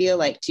make you feel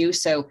like too?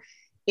 So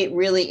it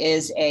really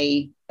is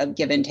a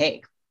give and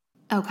take.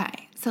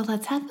 Okay, so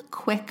let's have a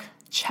quick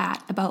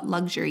chat about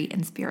luxury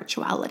and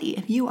spirituality.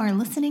 If you are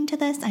listening to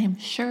this, I am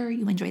sure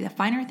you enjoy the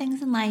finer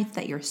things in life,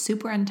 that you're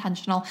super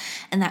intentional,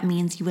 and that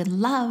means you would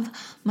love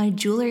my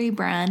jewelry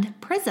brand,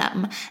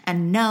 Prism.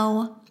 And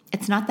no,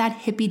 it's not that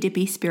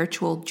hippy-dippy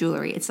spiritual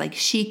jewelry. It's like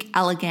chic,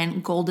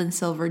 elegant, gold and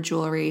silver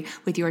jewelry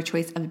with your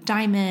choice of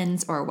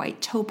diamonds or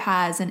white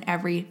topaz, and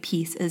every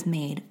piece is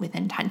made with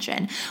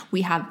intention.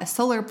 We have a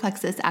solar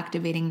plexus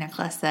activating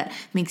necklace that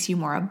makes you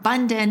more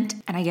abundant,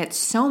 and I get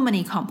so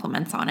many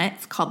compliments on it.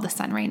 It's called the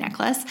Sunray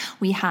necklace.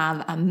 We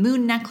have a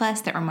moon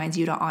necklace that reminds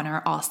you to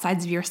honor all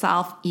sides of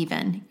yourself,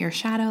 even your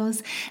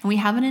shadows. And we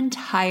have an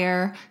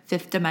entire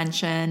 5th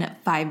dimension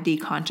 5D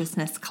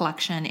consciousness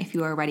collection if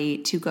you are ready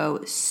to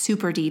go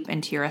super deep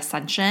into your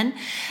ascension.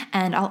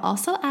 And I'll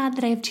also add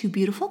that I have 2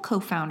 beautiful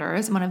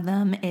co-founders. One of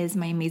them is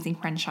my amazing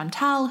friend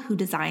Chantal, who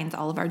designs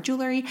all of our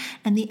jewelry,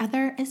 and the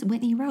other is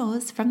Whitney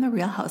Rose from The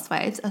Real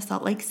Housewives of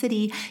Salt Lake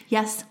City.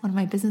 Yes, one of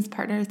my business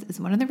partners is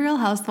one of the Real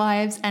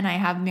Housewives, and I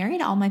have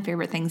married all my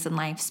favorite things in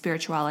life: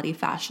 spirituality,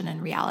 fashion,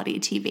 and reality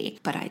TV.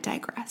 But I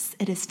digress.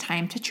 It is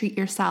time to treat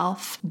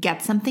yourself.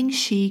 Get something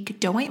chic.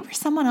 Don't wait for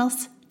someone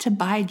else to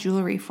buy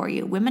jewelry for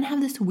you. Women have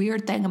this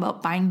weird thing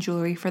about buying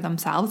jewelry for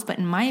themselves, but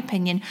in my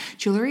opinion,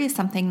 jewelry is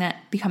something that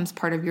becomes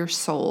part of your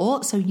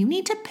soul. So you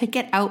need to pick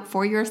it out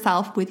for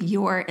yourself with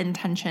your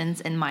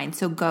intentions in mind.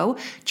 So go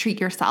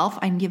treat yourself.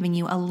 I'm giving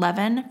you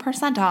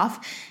 11%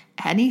 off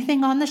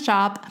anything on the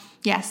shop.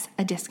 Yes,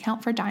 a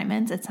discount for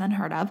diamonds. It's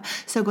unheard of.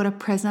 So go to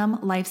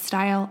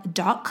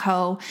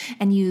prismlifestyle.co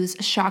and use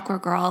Chakra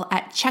Girl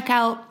at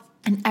checkout.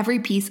 And every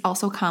piece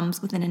also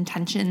comes with an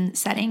intention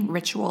setting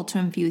ritual to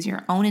infuse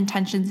your own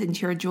intentions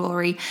into your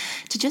jewelry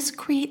to just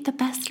create the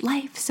best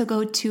life. So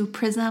go to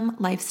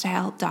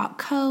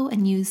prismlifestyle.co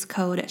and use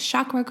code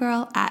Chakra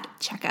Girl at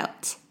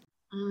checkout.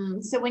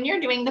 So when you're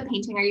doing the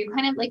painting, are you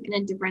kind of like in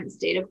a different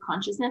state of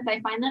consciousness?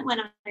 I find that when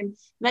I'm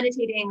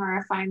meditating or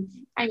if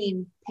I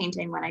mean,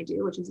 painting when I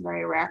do, which is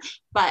very rare,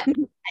 but and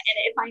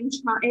if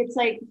it's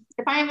like,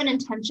 if I have an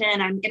intention,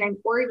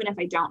 or even if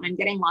I don't, I'm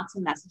getting lots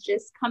of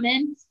messages come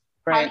in.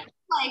 Right. How do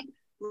you like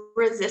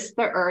resist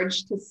the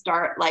urge to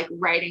start like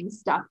writing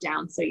stuff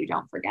down so you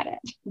don't forget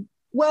it?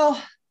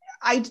 Well,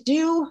 I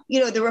do,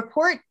 the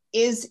report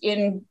is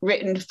in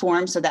written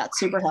form, so that's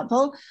super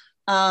helpful.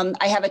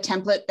 I have a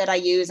template that I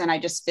use and I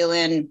just fill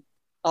in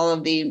all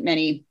of the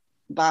many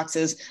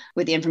boxes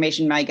with the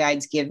information my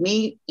guides give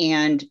me.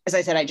 And as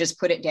I said, I just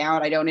put it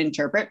down. I don't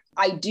interpret.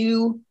 I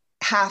do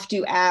have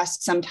to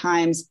ask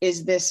sometimes,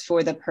 is this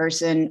for the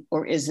person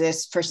or is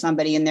this for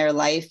somebody in their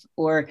life?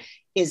 Or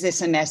is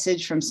this a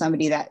message from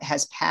somebody that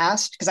has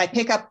passed? Because I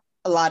pick up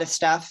a lot of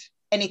stuff,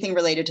 anything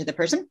related to the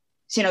person.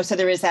 So, so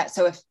there is that.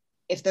 So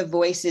if the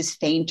voice is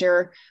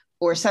fainter,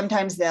 or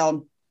sometimes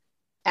they'll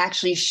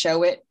actually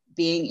show it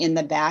being in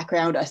the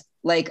background,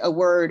 like a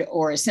word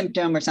or a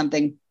symptom or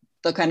something,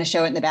 they'll kind of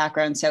show it in the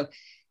background. So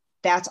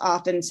that's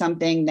often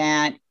something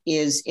that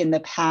is in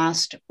the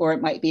past, or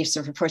it might be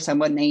for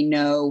someone they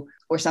know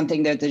or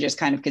something that they're just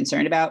kind of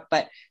concerned about.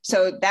 But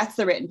so that's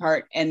the written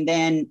part. And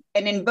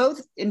in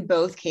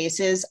both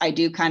cases, I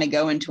do kind of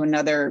go into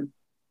another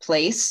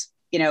place,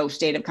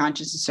 state of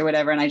consciousness or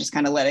whatever. And I just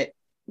kind of let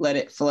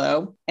it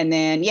flow. And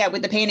then,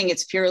 with the painting,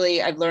 it's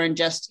purely, I've learned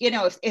just,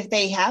 if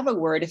they have a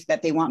word,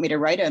 that they want me to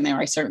write on there,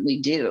 I certainly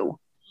do.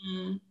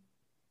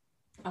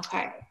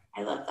 Okay.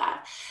 I love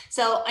that.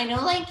 So I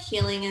know like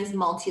healing is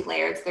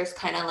multi-layered. There's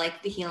kind of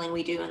like the healing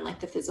we do in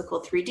like the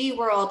physical 3D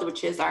world,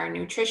 which is our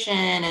nutrition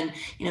and,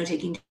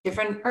 taking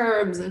different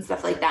herbs and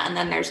stuff like that. And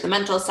then there's the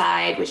mental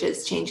side, which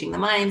is changing the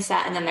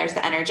mindset. And then there's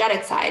the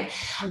energetic side.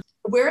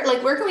 Where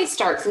can we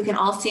start? Because it can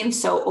all seem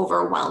so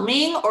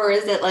overwhelming. Or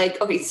is it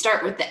like, okay,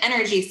 start with the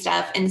energy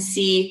stuff and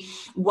see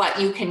what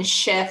you can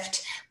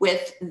shift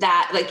with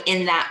that, like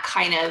in that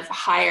kind of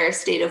higher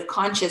state of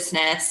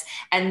consciousness,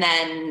 and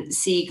then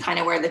see kind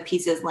of where the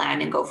pieces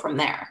land and go from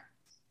there?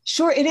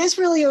 Sure. It is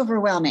really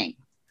overwhelming.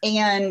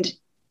 And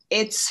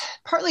it's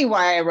partly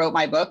why I wrote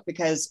my book,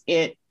 because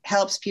it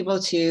helps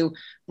people to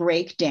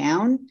break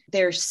down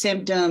their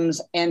symptoms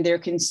and their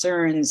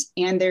concerns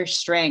and their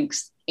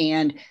strengths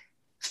and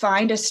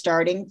find a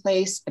starting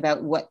place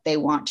about what they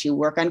want to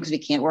work on, because we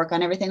can't work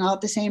on everything all at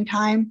the same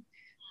time.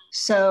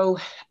 So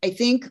I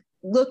think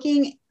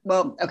looking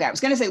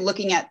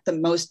at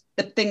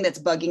the thing that's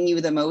bugging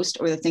you the most,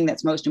 or the thing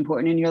that's most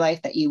important in your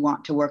life that you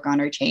want to work on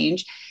or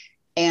change.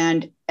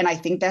 And I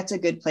think that's a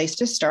good place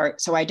to start.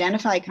 So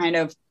identify kind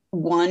of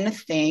one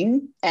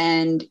thing,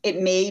 and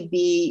it may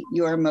be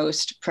your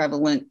most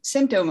prevalent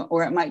symptom,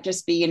 or it might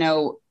just be,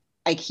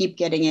 I keep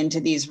getting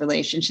into these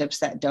relationships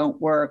that don't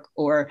work,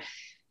 or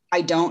I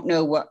don't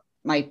know what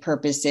my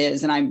purpose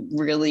is, and I'm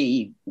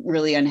really,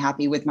 really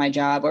unhappy with my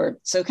job. Or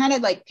so kind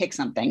of like pick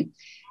something.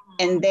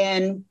 And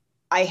then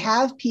I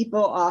have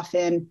people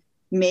often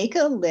make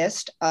a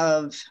list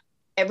of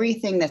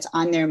everything that's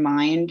on their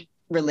mind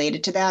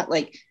related to that.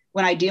 Like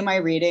when I do my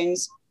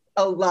readings,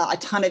 a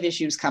ton of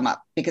issues come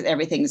up because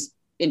everything's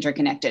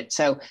interconnected.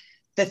 So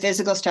the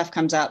physical stuff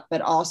comes up,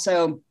 but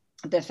also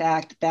the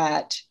fact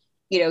that,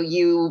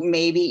 you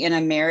may be in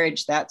a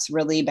marriage that's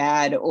really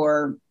bad,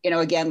 or,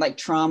 again, like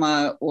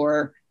trauma,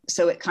 or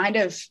so it kind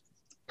of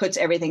puts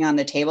everything on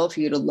the table for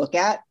you to look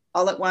at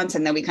all at once.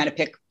 And then we kind of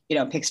pick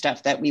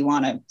stuff that we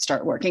want to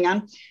start working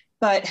on.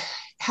 But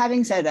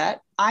having said that,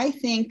 I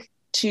think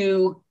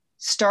to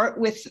start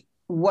with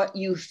what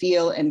you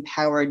feel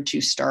empowered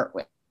to start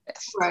with.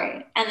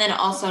 Right. And then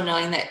also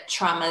knowing that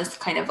trauma is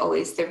kind of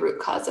always the root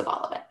cause of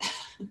all of it.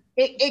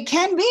 It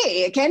can be.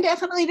 It can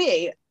definitely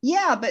be.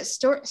 Yeah, but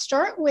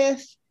start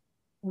with,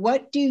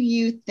 what do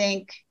you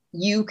think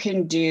you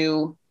can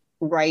do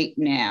right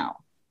now?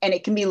 And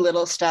it can be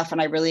little stuff.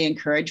 And I really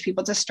encourage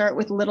people to start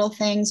with little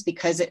things,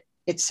 because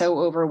it's so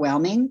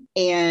overwhelming.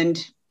 And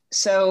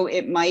so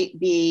it might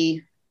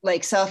be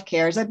like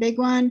self-care is a big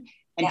one.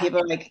 And people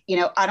are like,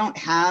 I don't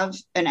have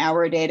an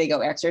hour a day to go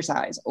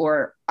exercise,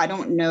 or I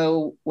don't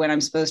know when I'm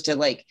supposed to,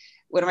 like,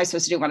 what am I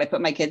supposed to do when I put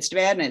my kids to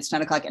bed and it's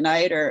 10 o'clock at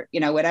night, or,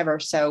 whatever.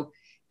 So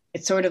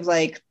it's sort of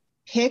like,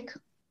 pick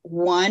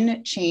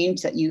one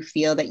change that you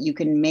feel that you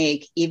can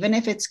make, even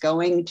if it's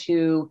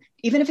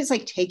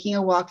like taking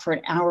a walk for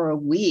an hour a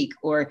week,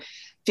 or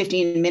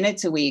 15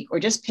 minutes a week, or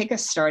just pick a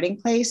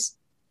starting place.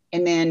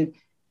 And then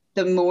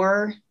the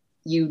more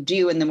you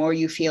do, and the more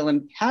you feel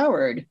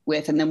empowered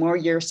with, and the more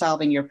you're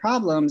solving your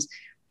problems,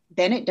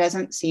 then it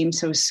doesn't seem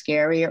so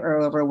scary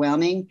or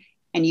overwhelming.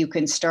 And you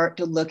can start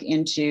to look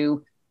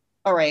into,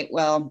 all right,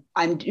 well,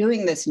 I'm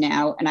doing this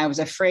now, and I was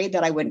afraid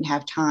that I wouldn't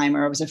have time,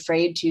 or I was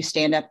afraid to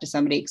stand up to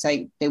somebody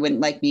because they wouldn't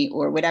like me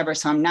or whatever.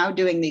 So I'm now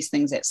doing these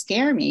things that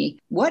scare me.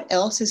 What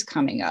else is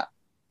coming up?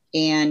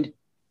 And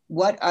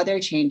what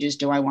other changes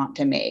do I want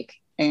to make?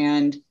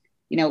 And,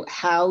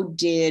 how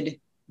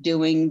did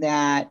doing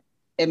that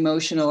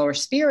emotional or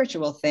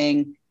spiritual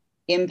thing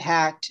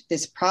impact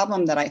this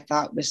problem that I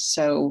thought was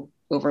so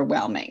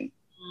overwhelming?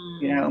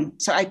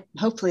 So I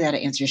hopefully that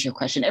answers your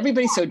question.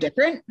 Everybody's so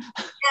different.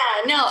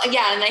 Yeah, no,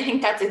 yeah. And I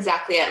think that's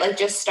exactly it. Like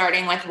just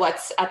starting with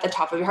what's at the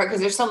top of your heart,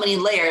 because there's so many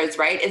layers,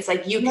 right? It's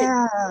like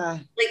Yeah.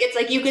 it's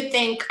like you could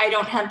think I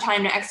don't have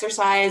time to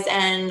exercise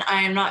and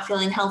I am not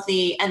feeling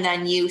healthy. And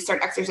then you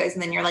start exercising,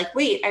 and then you're like,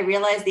 wait, I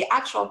realize the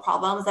actual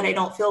problem is that I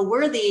don't feel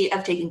worthy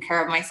of taking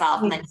care of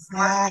myself. And then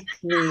Exactly.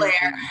 then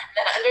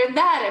under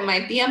that, it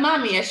might be a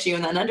mommy issue.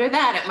 And then under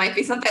that, it might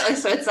be something like,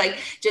 so it's like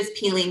just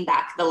peeling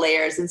back the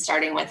layers and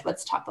starting with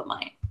what's top of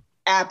mind.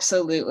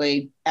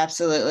 Absolutely.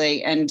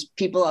 Absolutely. And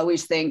people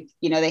always think,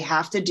 they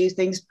have to do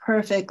things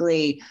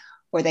perfectly,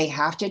 or they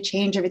have to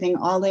change everything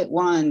all at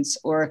once,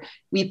 or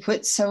we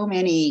put so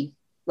many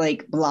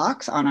like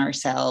blocks on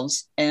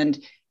ourselves, and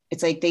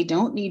it's like they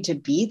don't need to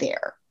be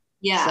there.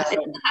 Yeah, so, it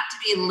doesn't have to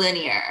be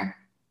linear.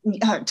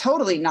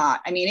 Totally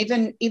not. I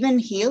mean, even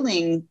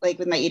healing, like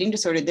with my eating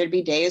disorder, there'd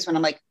be days when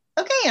I'm like,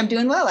 okay, I'm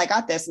doing well, I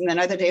got this. And then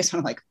other days when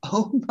I'm like,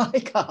 oh my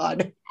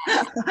God,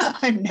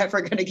 I'm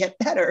never going to get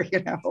better,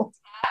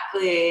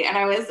 Exactly.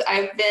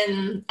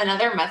 And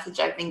another message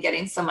I've been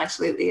getting so much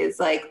lately is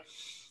like,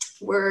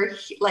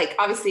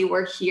 obviously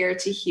we're here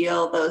to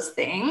heal those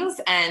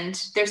things.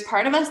 And there's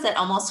part of us that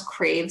almost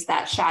craves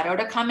that shadow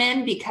to come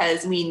in,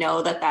 because we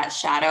know that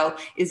shadow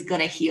is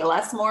going to heal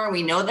us more.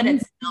 We know that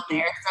it's still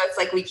there. So it's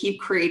like we keep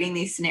creating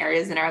these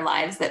scenarios in our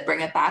lives that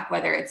bring it back,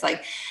 whether it's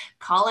like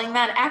calling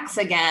that ex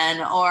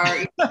again or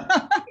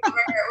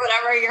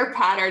whatever your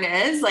pattern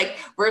is. Like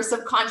we're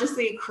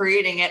subconsciously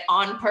creating it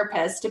on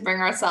purpose to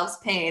bring ourselves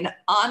pain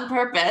on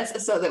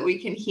purpose so that we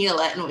can heal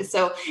it. And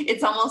so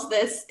it's almost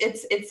this,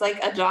 it's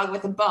like a dog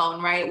with a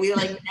bone, right? We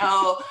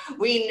know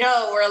we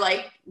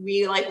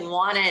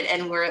want it,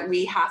 and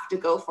we have to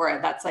go for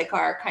it. That's like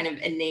our kind of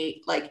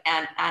innate, like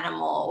an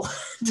animal.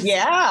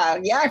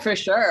 Yeah, for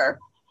sure.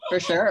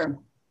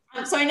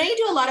 So I know you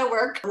do a lot of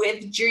work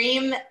with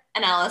dream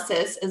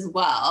analysis as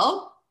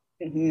well.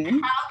 Mm-hmm. How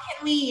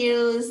can we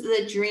use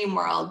the dream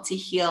world to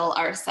heal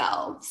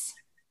ourselves?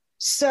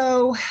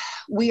 So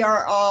we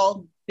are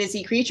all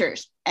busy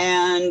creatures,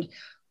 and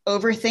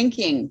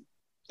overthinking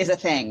is a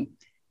thing,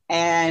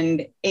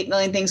 and 8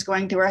 million things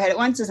going through our head at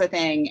once is a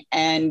thing,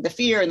 and the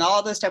fear and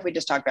all the stuff we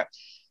just talked about.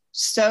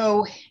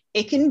 So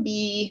it can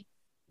be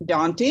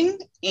daunting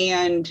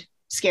and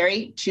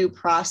scary to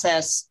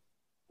process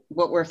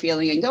what we're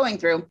feeling and going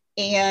through.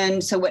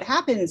 And so what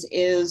happens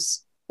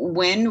is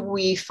when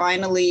we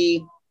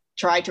finally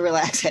try to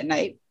relax at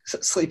night,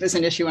 sleep is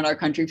an issue in our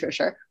country for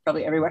sure,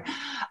 probably everywhere.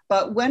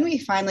 But when we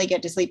finally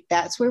get to sleep,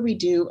 that's where we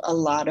do a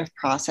lot of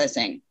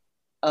processing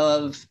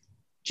of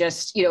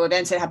just,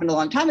 events that happened a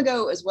long time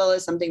ago, as well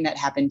as something that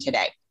happened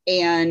today.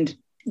 And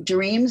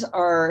dreams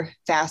are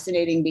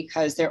fascinating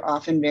because they're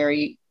often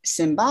very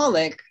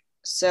symbolic.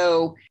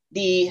 So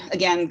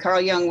again,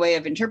 Carl Jung way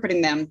of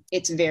interpreting them,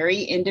 it's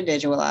very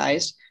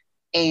individualized,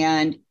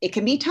 and it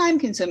can be time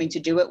consuming to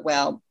do it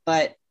well.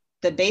 But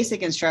the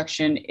basic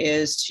instruction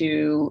is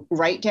to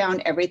write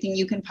down everything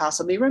you can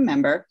possibly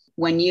remember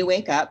when you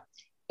wake up,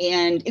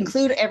 and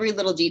include every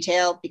little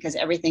detail, because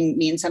everything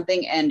means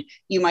something. And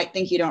you might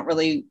think you don't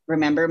really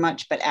remember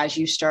much, but as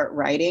you start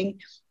writing,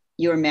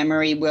 your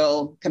memory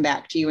will come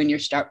back to you, and you'll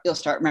start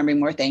remembering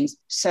more things.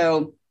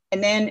 So,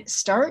 and then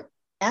start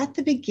at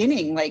the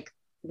beginning. Like,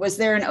 was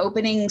there an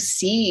opening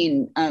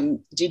scene?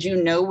 Did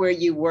you know where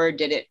you were?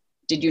 Did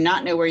you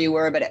not know where you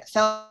were, but it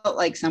felt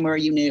like somewhere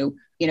you knew?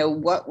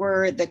 What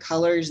were the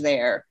colors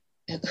there?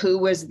 Who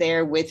was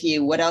there with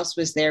you? What else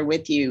was there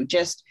with you?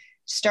 Just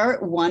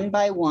start one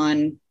by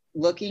one,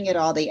 looking at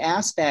all the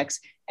aspects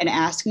and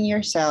asking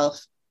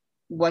yourself,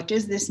 what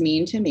does this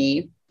mean to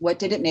me? What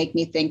did it make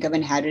me think of,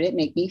 and how did it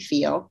make me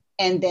feel?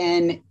 And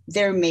then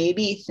there may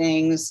be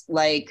things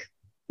like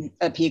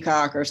a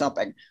peacock or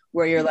something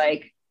where you're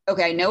like,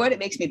 okay, I know what it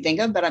makes me think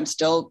of, but I'm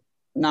still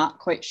not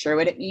quite sure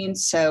what it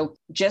means. So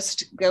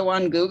just go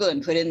on Google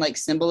and put in like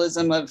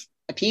symbolism of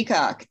a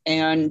peacock,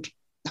 and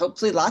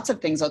hopefully lots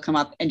of things will come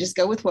up, and just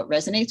go with what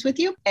resonates with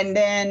you. And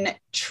then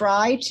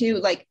try to,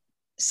 like,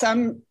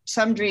 some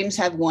dreams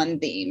have one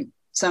theme,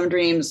 some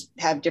dreams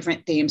have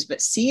different themes,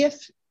 but see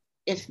if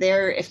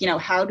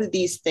how do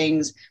these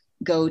things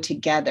go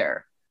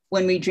together?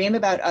 When we dream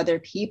about other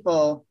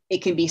people,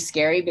 it can be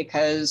scary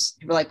because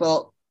we're like,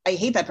 well, I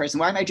hate that person.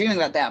 Why am I dreaming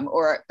about them?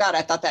 Or God,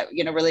 I thought that,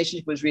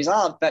 relationship was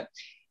resolved. But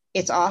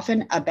it's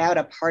often about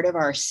a part of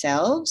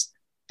ourselves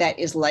that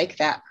is like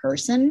that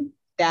person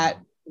that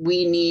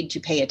we need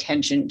to pay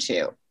attention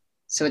to.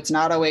 So it's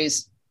not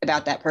always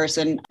about that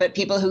person, but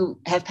people who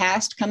have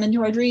passed come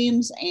into our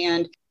dreams,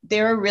 and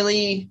they're a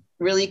really,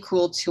 really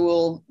cool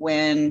tool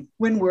when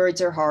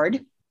words are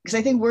hard. Because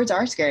I think words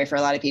are scary for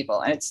a lot of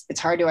people, and it's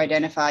hard to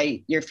identify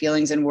your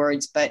feelings in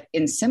words, but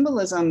in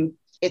symbolism,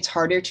 it's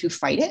harder to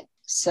fight it.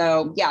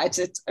 So yeah, it's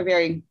a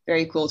very,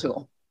 very cool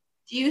tool.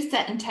 Do you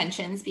set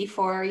intentions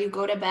before you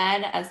go to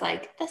bed as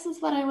like, this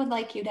is what I would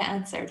like you to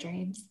answer,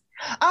 dreams?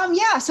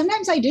 Yeah,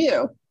 sometimes I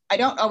do. I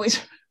don't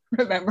always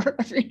remember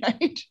every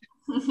night.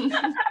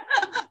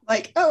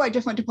 Like, oh, I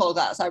just went to pole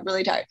class, I'm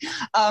really tired.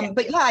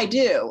 But yeah, I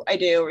do.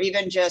 Or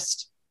even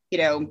just,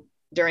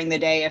 during the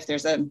day if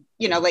there's a,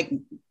 like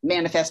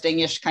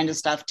manifesting-ish kind of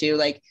stuff too,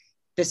 like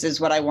this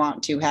is what I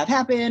want to have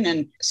happen.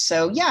 And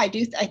so, yeah, I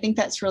think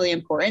that's really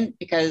important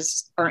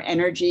because our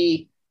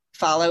energy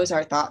follows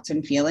our thoughts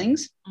and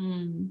feelings.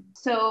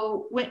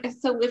 So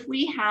if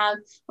we have,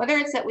 whether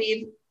it's that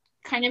we've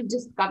kind of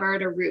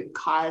discovered a root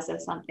cause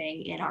of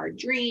something in our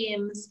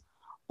dreams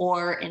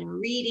or in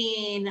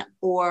reading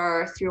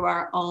or through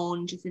our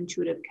own just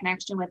intuitive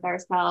connection with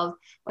ourselves,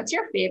 what's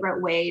your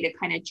favorite way to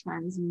kind of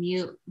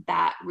transmute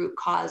that root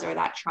cause or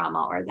that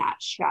trauma or that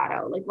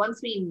shadow? Like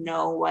once we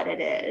know what it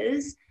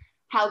is,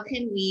 how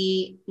can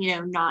we,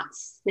 not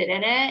sit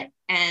in it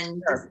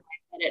and decide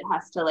that it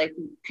has to like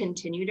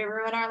continue to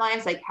ruin our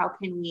lives? Like how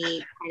can we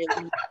kind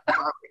of move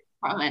forward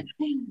from it?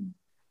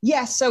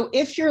 Yeah. So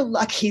if you're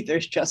lucky,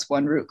 there's just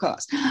one root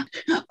cause.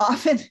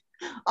 Often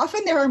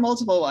there are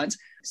multiple ones.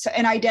 So,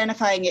 and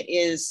identifying it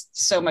is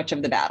so much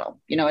of the battle,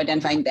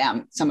 identifying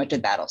them, so much of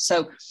the battle.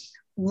 So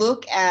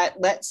look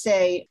at, let's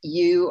say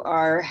you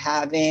are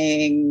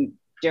having,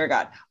 dear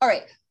God. All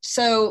right.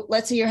 So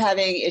let's say you're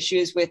having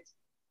issues with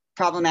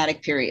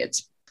problematic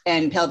periods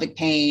and pelvic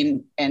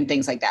pain and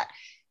things like that.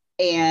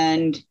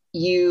 And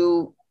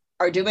you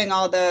are doing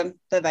all the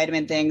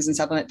vitamin things and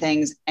supplement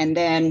things. And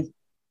then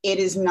it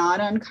is not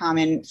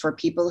uncommon for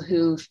people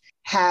who've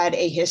had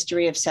a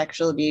history of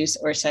sexual abuse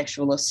or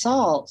sexual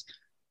assault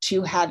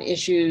to have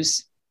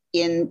issues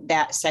in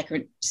that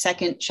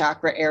second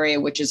chakra area,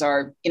 which is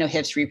our,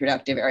 hips,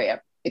 reproductive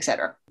area, et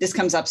cetera. This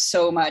comes up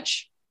so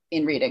much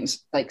in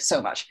readings, like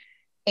so much.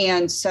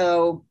 And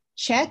so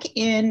check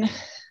in.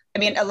 I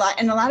mean, a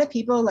lot of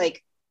people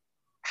like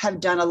have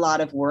done a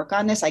lot of work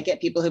on this. I get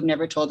people who've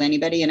never told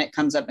anybody and it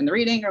comes up in the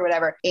reading or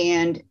whatever.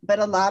 But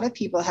a lot of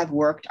people have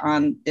worked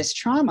on this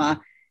trauma,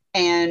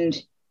 and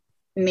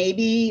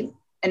maybe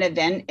an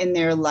event in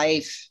their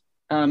life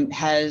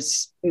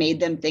has made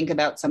them think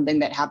about something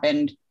that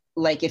happened.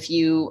 Like if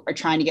you are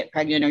trying to get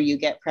pregnant or you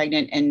get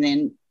pregnant and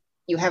then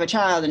you have a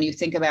child and you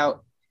think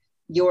about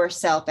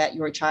yourself at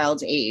your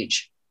child's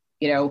age,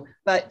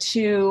 but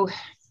to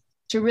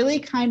really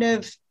kind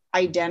of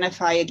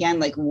identify again,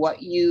 like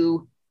what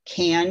you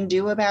can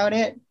do about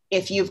it.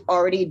 If you've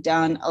already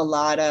done a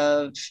lot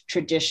of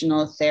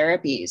traditional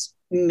therapies,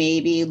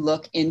 maybe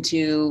look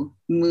into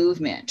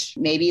movement,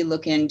 maybe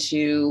look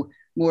into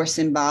more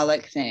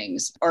symbolic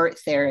things, art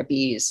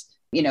therapies,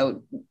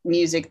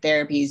 music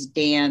therapies,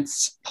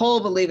 dance. Pole,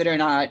 believe it or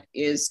not,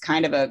 is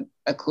kind of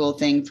a cool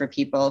thing for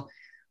people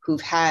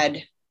who've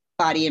had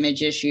body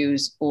image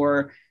issues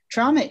or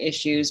trauma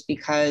issues,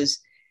 because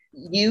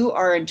you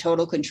are in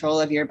total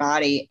control of your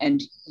body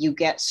and you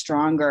get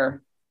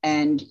stronger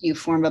and you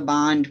form a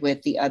bond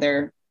with the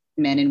other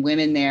men and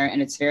women there.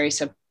 And it's very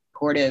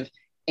supportive,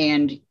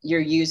 and you're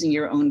using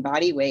your own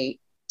body weight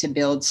to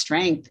build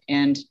strength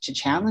and to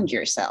challenge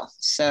yourself.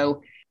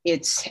 So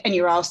and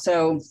you're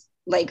also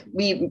like,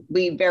 we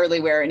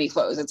barely wear any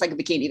clothes. It's like a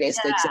bikini,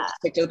 basically,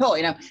 stick to the pole,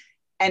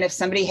 And if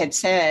somebody had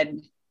said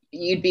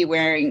you'd be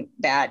wearing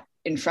that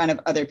in front of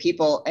other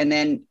people and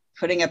then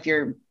putting up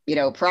your,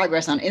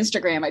 progress on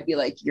Instagram, I'd be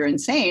like, you're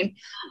insane.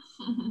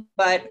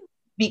 But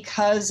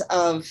because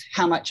of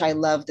how much I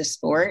love the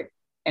sport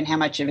and how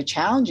much of a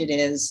challenge it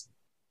is,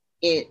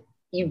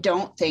 you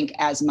don't think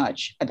as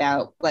much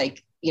about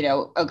like,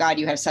 oh God,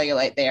 you have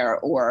cellulite there,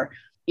 or,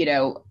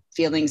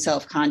 feeling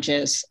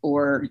self-conscious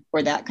or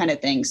that kind of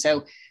thing.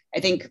 So I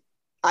think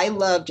I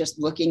love just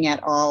looking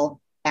at all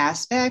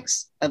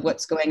aspects of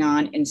what's going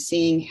on and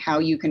seeing how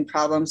you can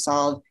problem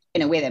solve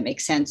in a way that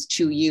makes sense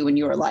to you and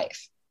your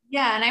life.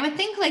 Yeah. And I would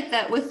think like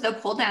that with the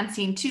pole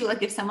dancing too,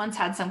 like if someone's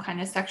had some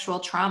kind of sexual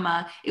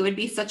trauma, it would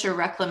be such a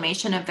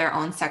reclamation of their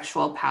own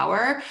sexual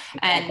power,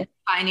 and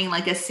finding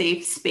like a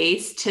safe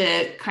space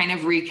to kind of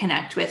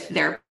reconnect with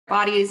their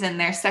bodies and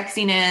their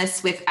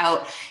sexiness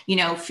without,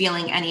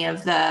 feeling any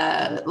of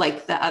the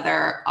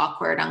other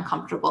awkward,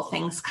 uncomfortable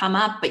things come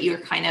up, but you're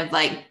kind of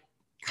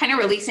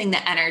releasing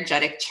the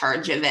energetic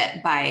charge of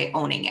it by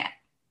owning it.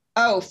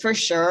 Oh, for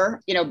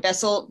sure.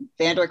 Bessel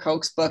van der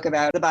Kolk's book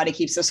about The Body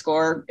Keeps the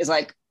Score is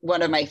like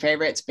one of my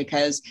favorites,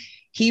 because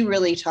he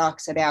really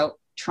talks about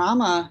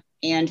trauma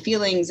and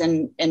feelings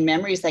and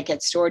memories that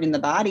get stored in the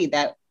body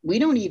that we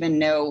don't even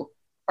know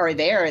are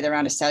there. They're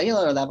on a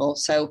cellular level.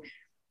 So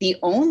the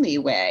only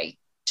way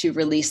to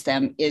release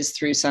them is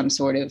through some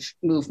sort of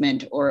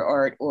movement or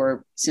art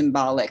or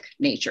symbolic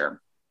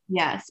nature.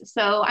 Yes.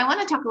 So I want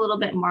to talk a little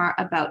bit more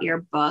about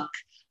your book.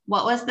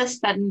 What was the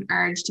sudden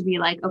urge to be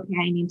like, okay,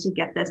 I need to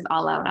get this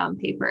all out on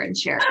paper and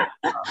share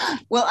it?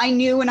 Well, I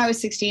knew when I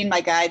was 16,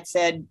 my guide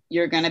said,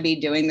 you're going to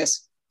be doing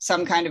this,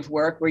 some kind of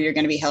work where you're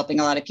going to be helping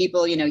a lot of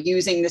people,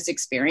 using this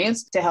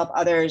experience to help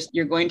others.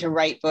 You're going to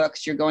write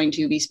books. You're going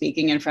to be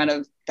speaking in front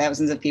of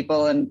thousands of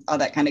people and all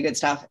that kind of good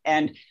stuff.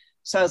 And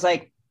so I was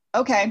like,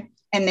 okay.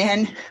 And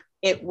then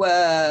it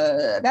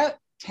was about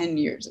 10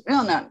 years.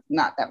 Well,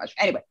 not that much.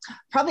 Anyway,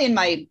 probably in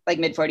my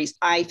mid 40s,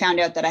 I found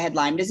out that I had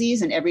Lyme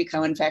disease and every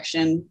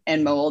co-infection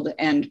and mold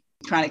and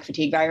chronic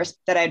fatigue virus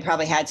that I'd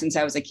probably had since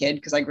I was a kid,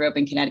 because I grew up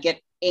in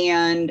Connecticut.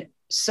 And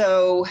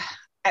so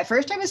at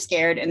first I was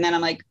scared. And then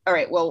I'm like, all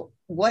right, well,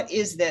 what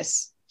is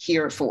this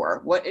here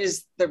for? What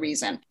is the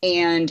reason?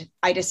 And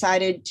I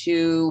decided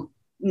to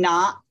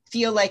not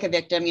feel like a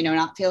victim,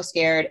 not feel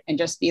scared, and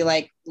just be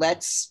like,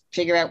 let's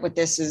figure out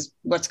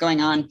what's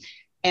going on.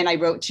 And I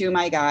wrote to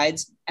my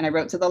guides and I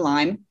wrote to the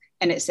Lyme,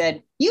 and it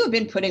said, you have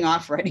been putting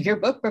off writing your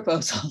book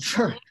proposal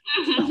for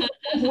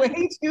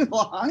way too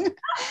long.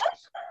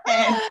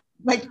 And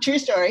like, true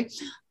story.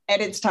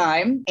 And it's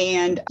time.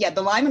 And yeah,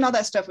 the Lyme and all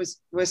that stuff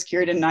was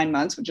cured in 9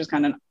 months, which is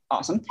kind of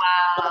awesome.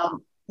 Wow.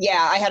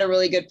 Yeah, I had a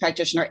really good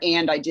practitioner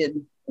and I did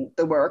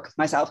the work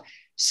myself.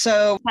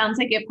 So sounds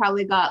like it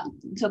probably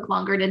took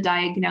longer to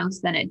diagnose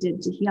than it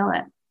did to heal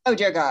it. Oh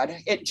dear God,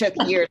 it took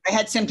years. I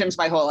had symptoms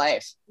my whole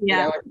life.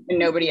 Yeah. And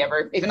nobody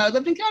ever, even though I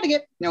lived in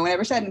Connecticut, no one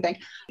ever said anything.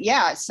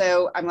 Yeah.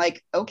 So I'm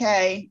like,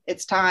 okay,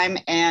 it's time.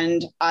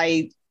 And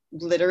I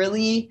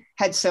literally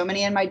had so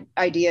many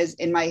ideas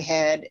in my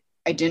head.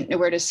 I didn't know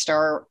where to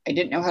start. I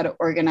didn't know how to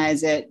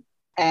organize it.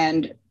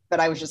 But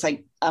I was just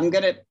like, I'm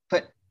going to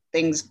put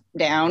things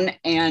down.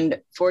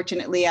 And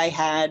fortunately, I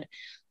had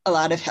a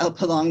lot of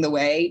help along the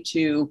way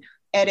to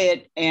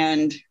edit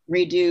and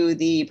redo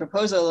the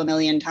proposal a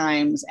million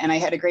times. And I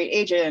had a great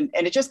agent,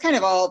 and it just kind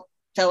of all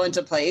fell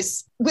into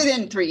place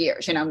within 3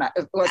 years.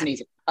 It wasn't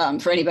easy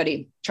for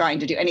anybody trying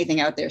to do anything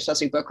out there,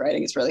 especially book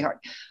writing. It's really hard.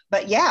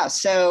 But yeah,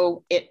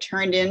 so it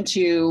turned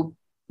into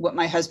what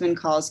my husband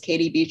calls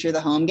Katie Beecher,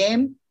 the home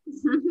game.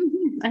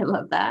 I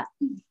love that.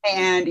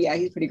 And yeah,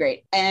 he's pretty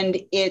great. And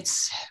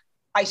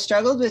I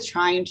struggled with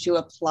trying to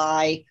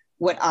apply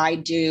what I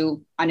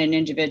do on an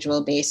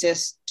individual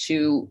basis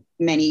to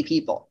many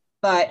people.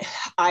 But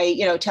I,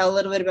 tell a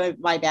little bit about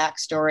my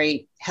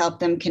backstory, help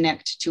them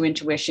connect to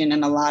intuition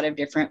in a lot of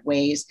different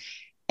ways,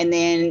 and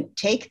then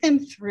take them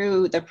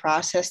through the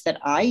process that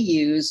I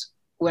use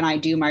when I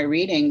do my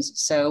readings.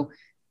 So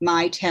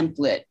my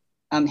template,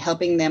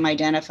 helping them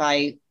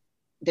identify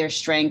their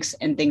strengths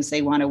and things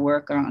they want to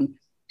work on,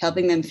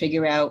 helping them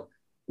figure out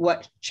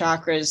what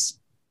chakras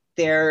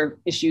their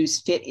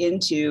issues fit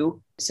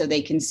into so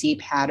they can see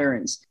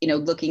patterns,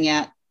 looking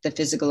at the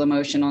physical,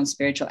 emotional, and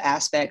spiritual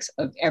aspects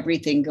of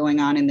everything going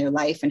on in their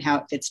life and how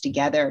it fits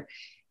together.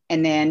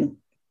 And then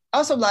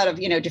also a lot of,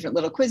 different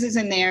little quizzes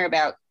in there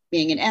about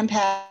being an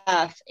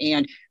empath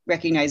and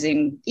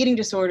recognizing eating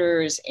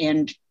disorders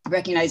and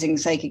recognizing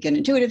psychic and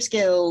intuitive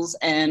skills.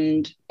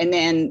 And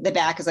then the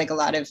back is like a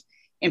lot of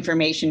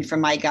information from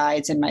my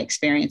guides and my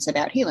experience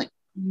about healing.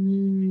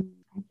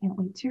 I can't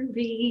wait to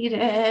read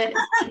it.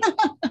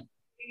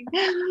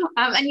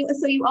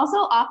 So you also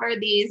offer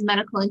these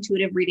medical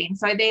intuitive readings.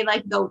 So are they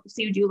so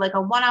you do like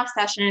a one-off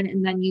session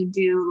and then you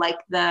do like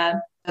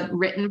the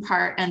written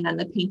part and then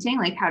the painting?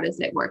 Like, how does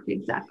it work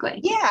exactly?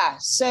 Yeah.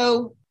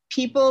 So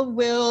people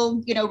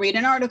will, read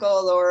an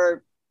article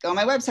or go on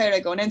my website or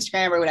go on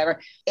Instagram or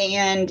whatever.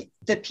 And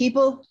the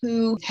people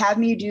who have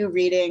me do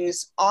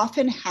readings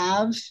often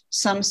have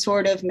some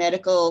sort of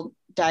medical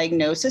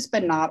diagnosis,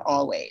 but not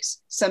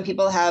always. Some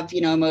people have,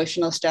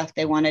 emotional stuff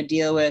they want to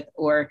deal with,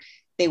 or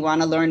they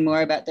want to learn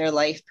more about their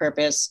life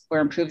purpose or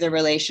improve their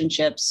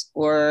relationships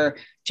or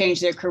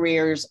change their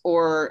careers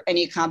or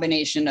any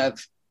combination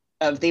of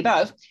the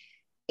above.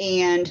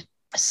 And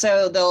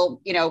so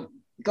they'll,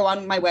 go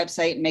on my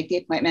website and make the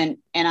appointment,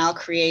 and I'll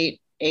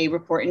create a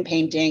report and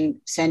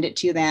painting, send it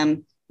to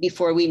them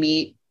before we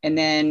meet. And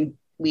then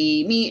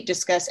we meet,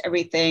 discuss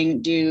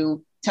everything,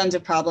 do tons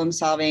of problem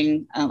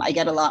solving. I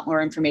get a lot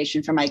more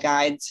information from my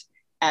guides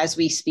as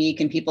we speak,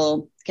 and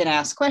people can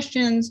ask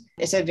questions.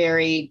 It's a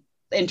very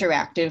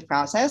interactive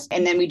process.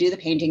 And then we do the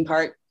painting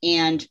part.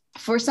 And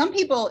for some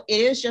people,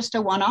 it is just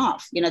a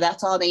one-off.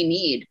 That's all they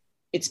need.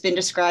 It's been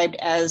described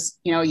as,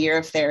 a year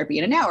of therapy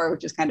in an hour,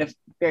 which is kind of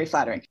very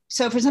flattering.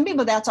 So for some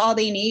people, that's all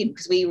they need,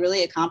 because we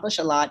really accomplish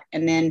a lot.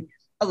 And then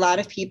a lot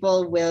of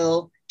people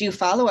will do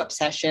follow-up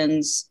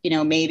sessions,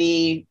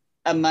 maybe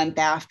a month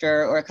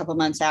after or a couple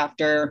months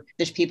after.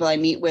 There's people I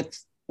meet with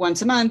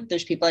once a month.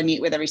 There's people I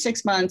meet with every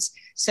 6 months.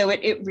 So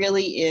it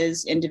really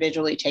is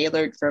individually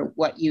tailored for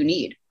what you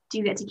need. Do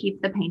you get to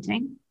keep the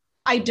painting?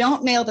 I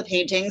don't mail the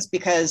paintings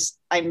because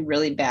I'm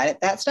really bad at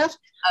that stuff.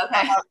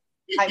 Okay.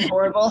 I'm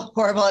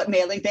horrible at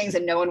mailing things,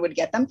 and no one would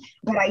get them.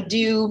 But I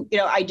do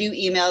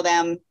email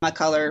them a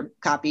color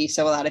copy.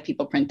 So a lot of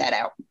people print that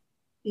out.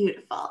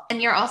 Beautiful.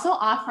 And you're also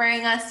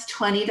offering us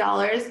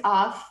 $20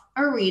 off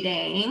a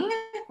reading.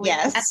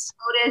 Yes.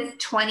 Notice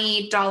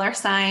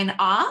 $20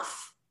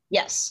 off.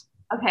 Yes.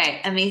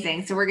 Okay,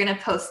 amazing. So we're going to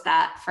post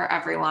that for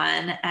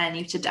everyone, and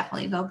you should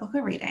definitely go book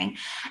a reading.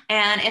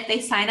 And if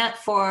they sign up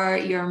for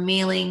your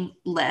mailing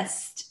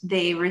list,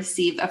 they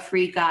receive a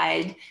free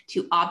guide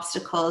to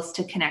obstacles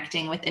to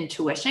connecting with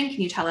intuition.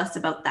 Can you tell us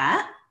about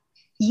that?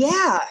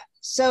 Yeah.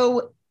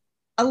 So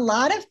a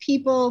lot of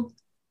people,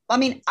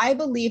 I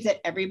believe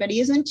that everybody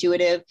is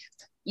intuitive.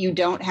 You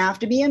don't have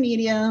to be a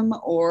medium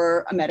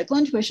or a medical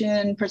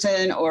intuition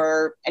person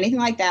or anything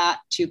like that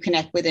to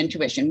connect with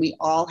intuition. We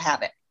all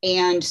have it.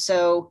 And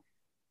so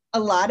a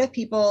lot of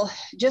people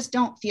just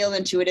don't feel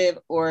intuitive,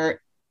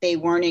 or they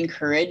weren't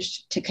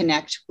encouraged to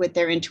connect with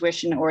their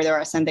intuition or their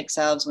authentic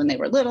selves when they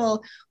were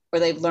little, or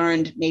they've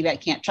learned maybe I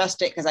can't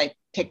trust it because I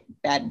pick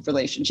bad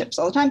relationships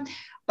all the time.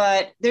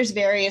 But there's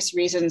various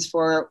reasons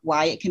for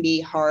why it can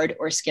be hard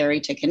or scary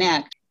to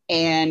connect.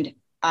 And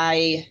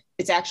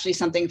it's actually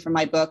something from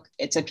my book.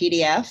 It's a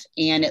PDF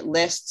and it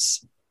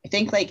lists, I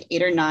think, like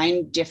 8 or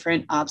 9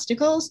 different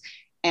obstacles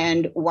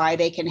and why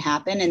they can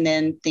happen, and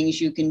then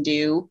things you can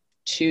do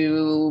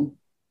to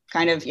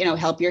kind of,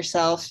 help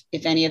yourself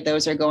if any of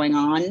those are going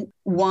on.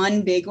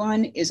 One big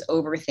one is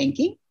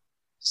overthinking.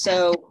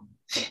 So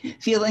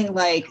feeling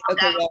like,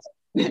 okay, well,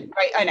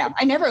 right, I know,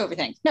 I never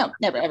overthink. No,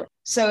 never, ever.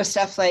 So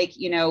stuff like,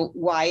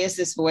 why is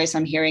this voice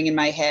I'm hearing in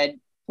my head?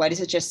 Why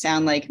does it just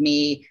sound like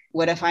me?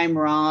 What if I'm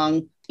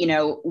wrong?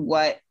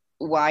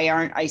 Why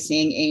aren't I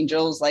seeing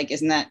angels? Like,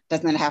 doesn't that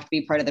have to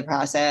be part of the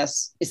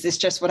process? Is this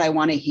just what I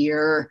want to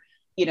hear?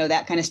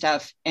 That kind of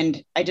stuff.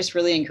 And I just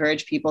really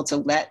encourage people to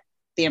let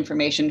the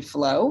information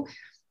flow.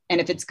 And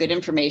if it's good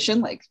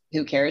information, like,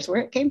 who cares where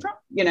it came from,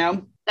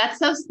 That's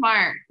so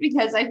smart,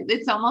 because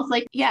it's almost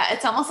like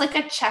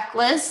a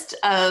checklist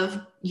of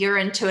you're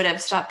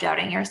intuitive, stop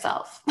doubting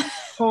yourself.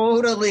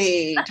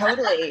 Totally.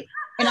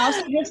 And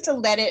also just to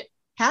let it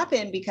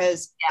happen,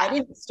 because I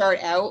didn't start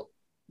out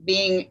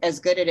being as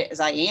good at it as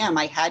I am.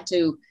 I had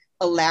to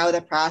allow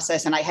the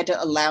process, and I had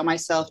to allow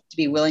myself to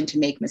be willing to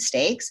make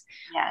mistakes,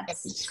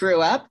 screw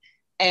up,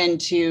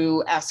 and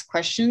to ask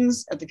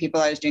questions of the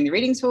people I was doing the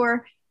readings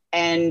for.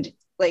 And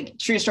like,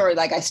 true story,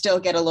 like, I still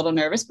get a little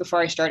nervous before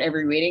I start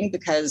every reading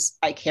because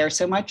I care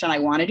so much and I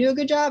want to do a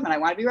good job and I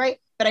want to be right,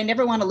 but I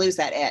never want to lose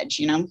that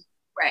edge,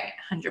 Right.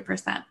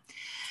 100%.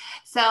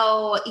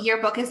 So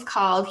your book is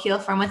called Heal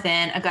From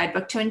Within, a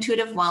guidebook to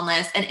intuitive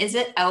wellness. And is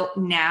it out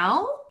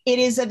now? It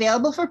is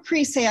available for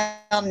pre-sale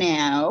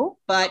now,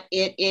 but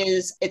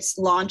it's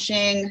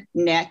launching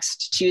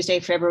next Tuesday,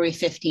 February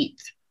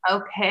 15th.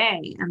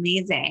 Okay,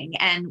 amazing.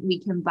 And we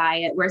can buy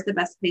it. Where's the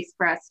best place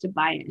for us to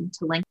buy it and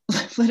to link?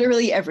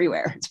 Literally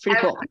everywhere. It's pretty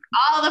cool.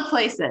 All the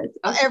places.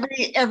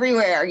 Okay.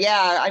 Everywhere.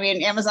 Yeah. I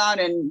mean, Amazon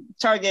and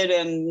Target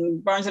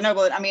and Barnes and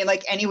Noble. I mean,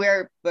 like,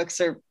 anywhere books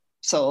are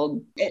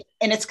sold.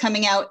 And it's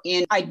coming out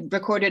I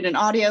recorded an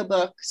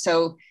audiobook.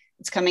 So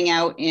it's coming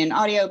out in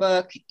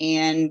audiobook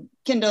and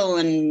Kindle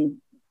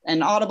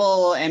and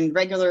Audible and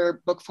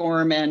regular book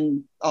form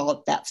and all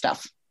of that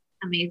stuff.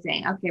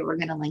 Amazing. Okay, we're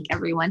going to link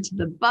everyone to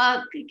the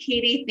book.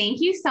 Katie,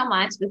 thank you so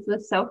much. This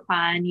was so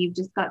fun. You've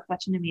just got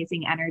such an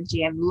amazing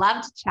energy. I've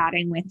loved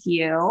chatting with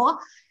you.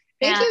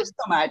 Thank you so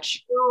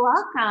much. You're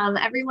welcome.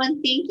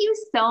 Everyone, thank you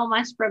so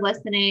much for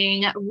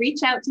listening.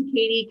 Reach out to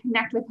Katie,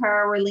 connect with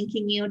her. We're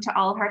linking you to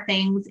all her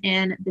things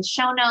in the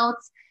show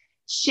notes.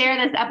 Share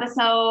this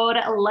episode.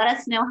 Let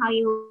us know how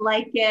you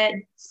like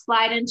it.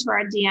 Slide into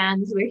our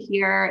DMs. We're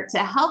here to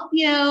help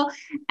you.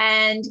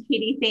 And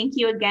Katie, thank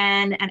you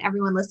again. And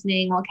everyone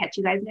listening, we'll catch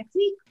you guys next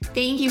week.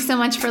 Thank you so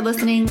much for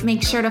listening.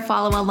 Make sure to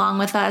follow along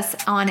with us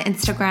on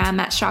Instagram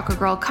at Chakra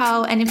Girl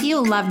Co. And if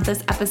you loved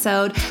this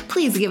episode,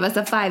 please give us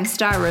a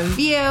 5-star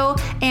review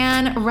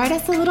and write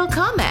us a little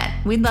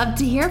comment. We'd love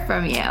to hear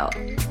from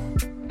you.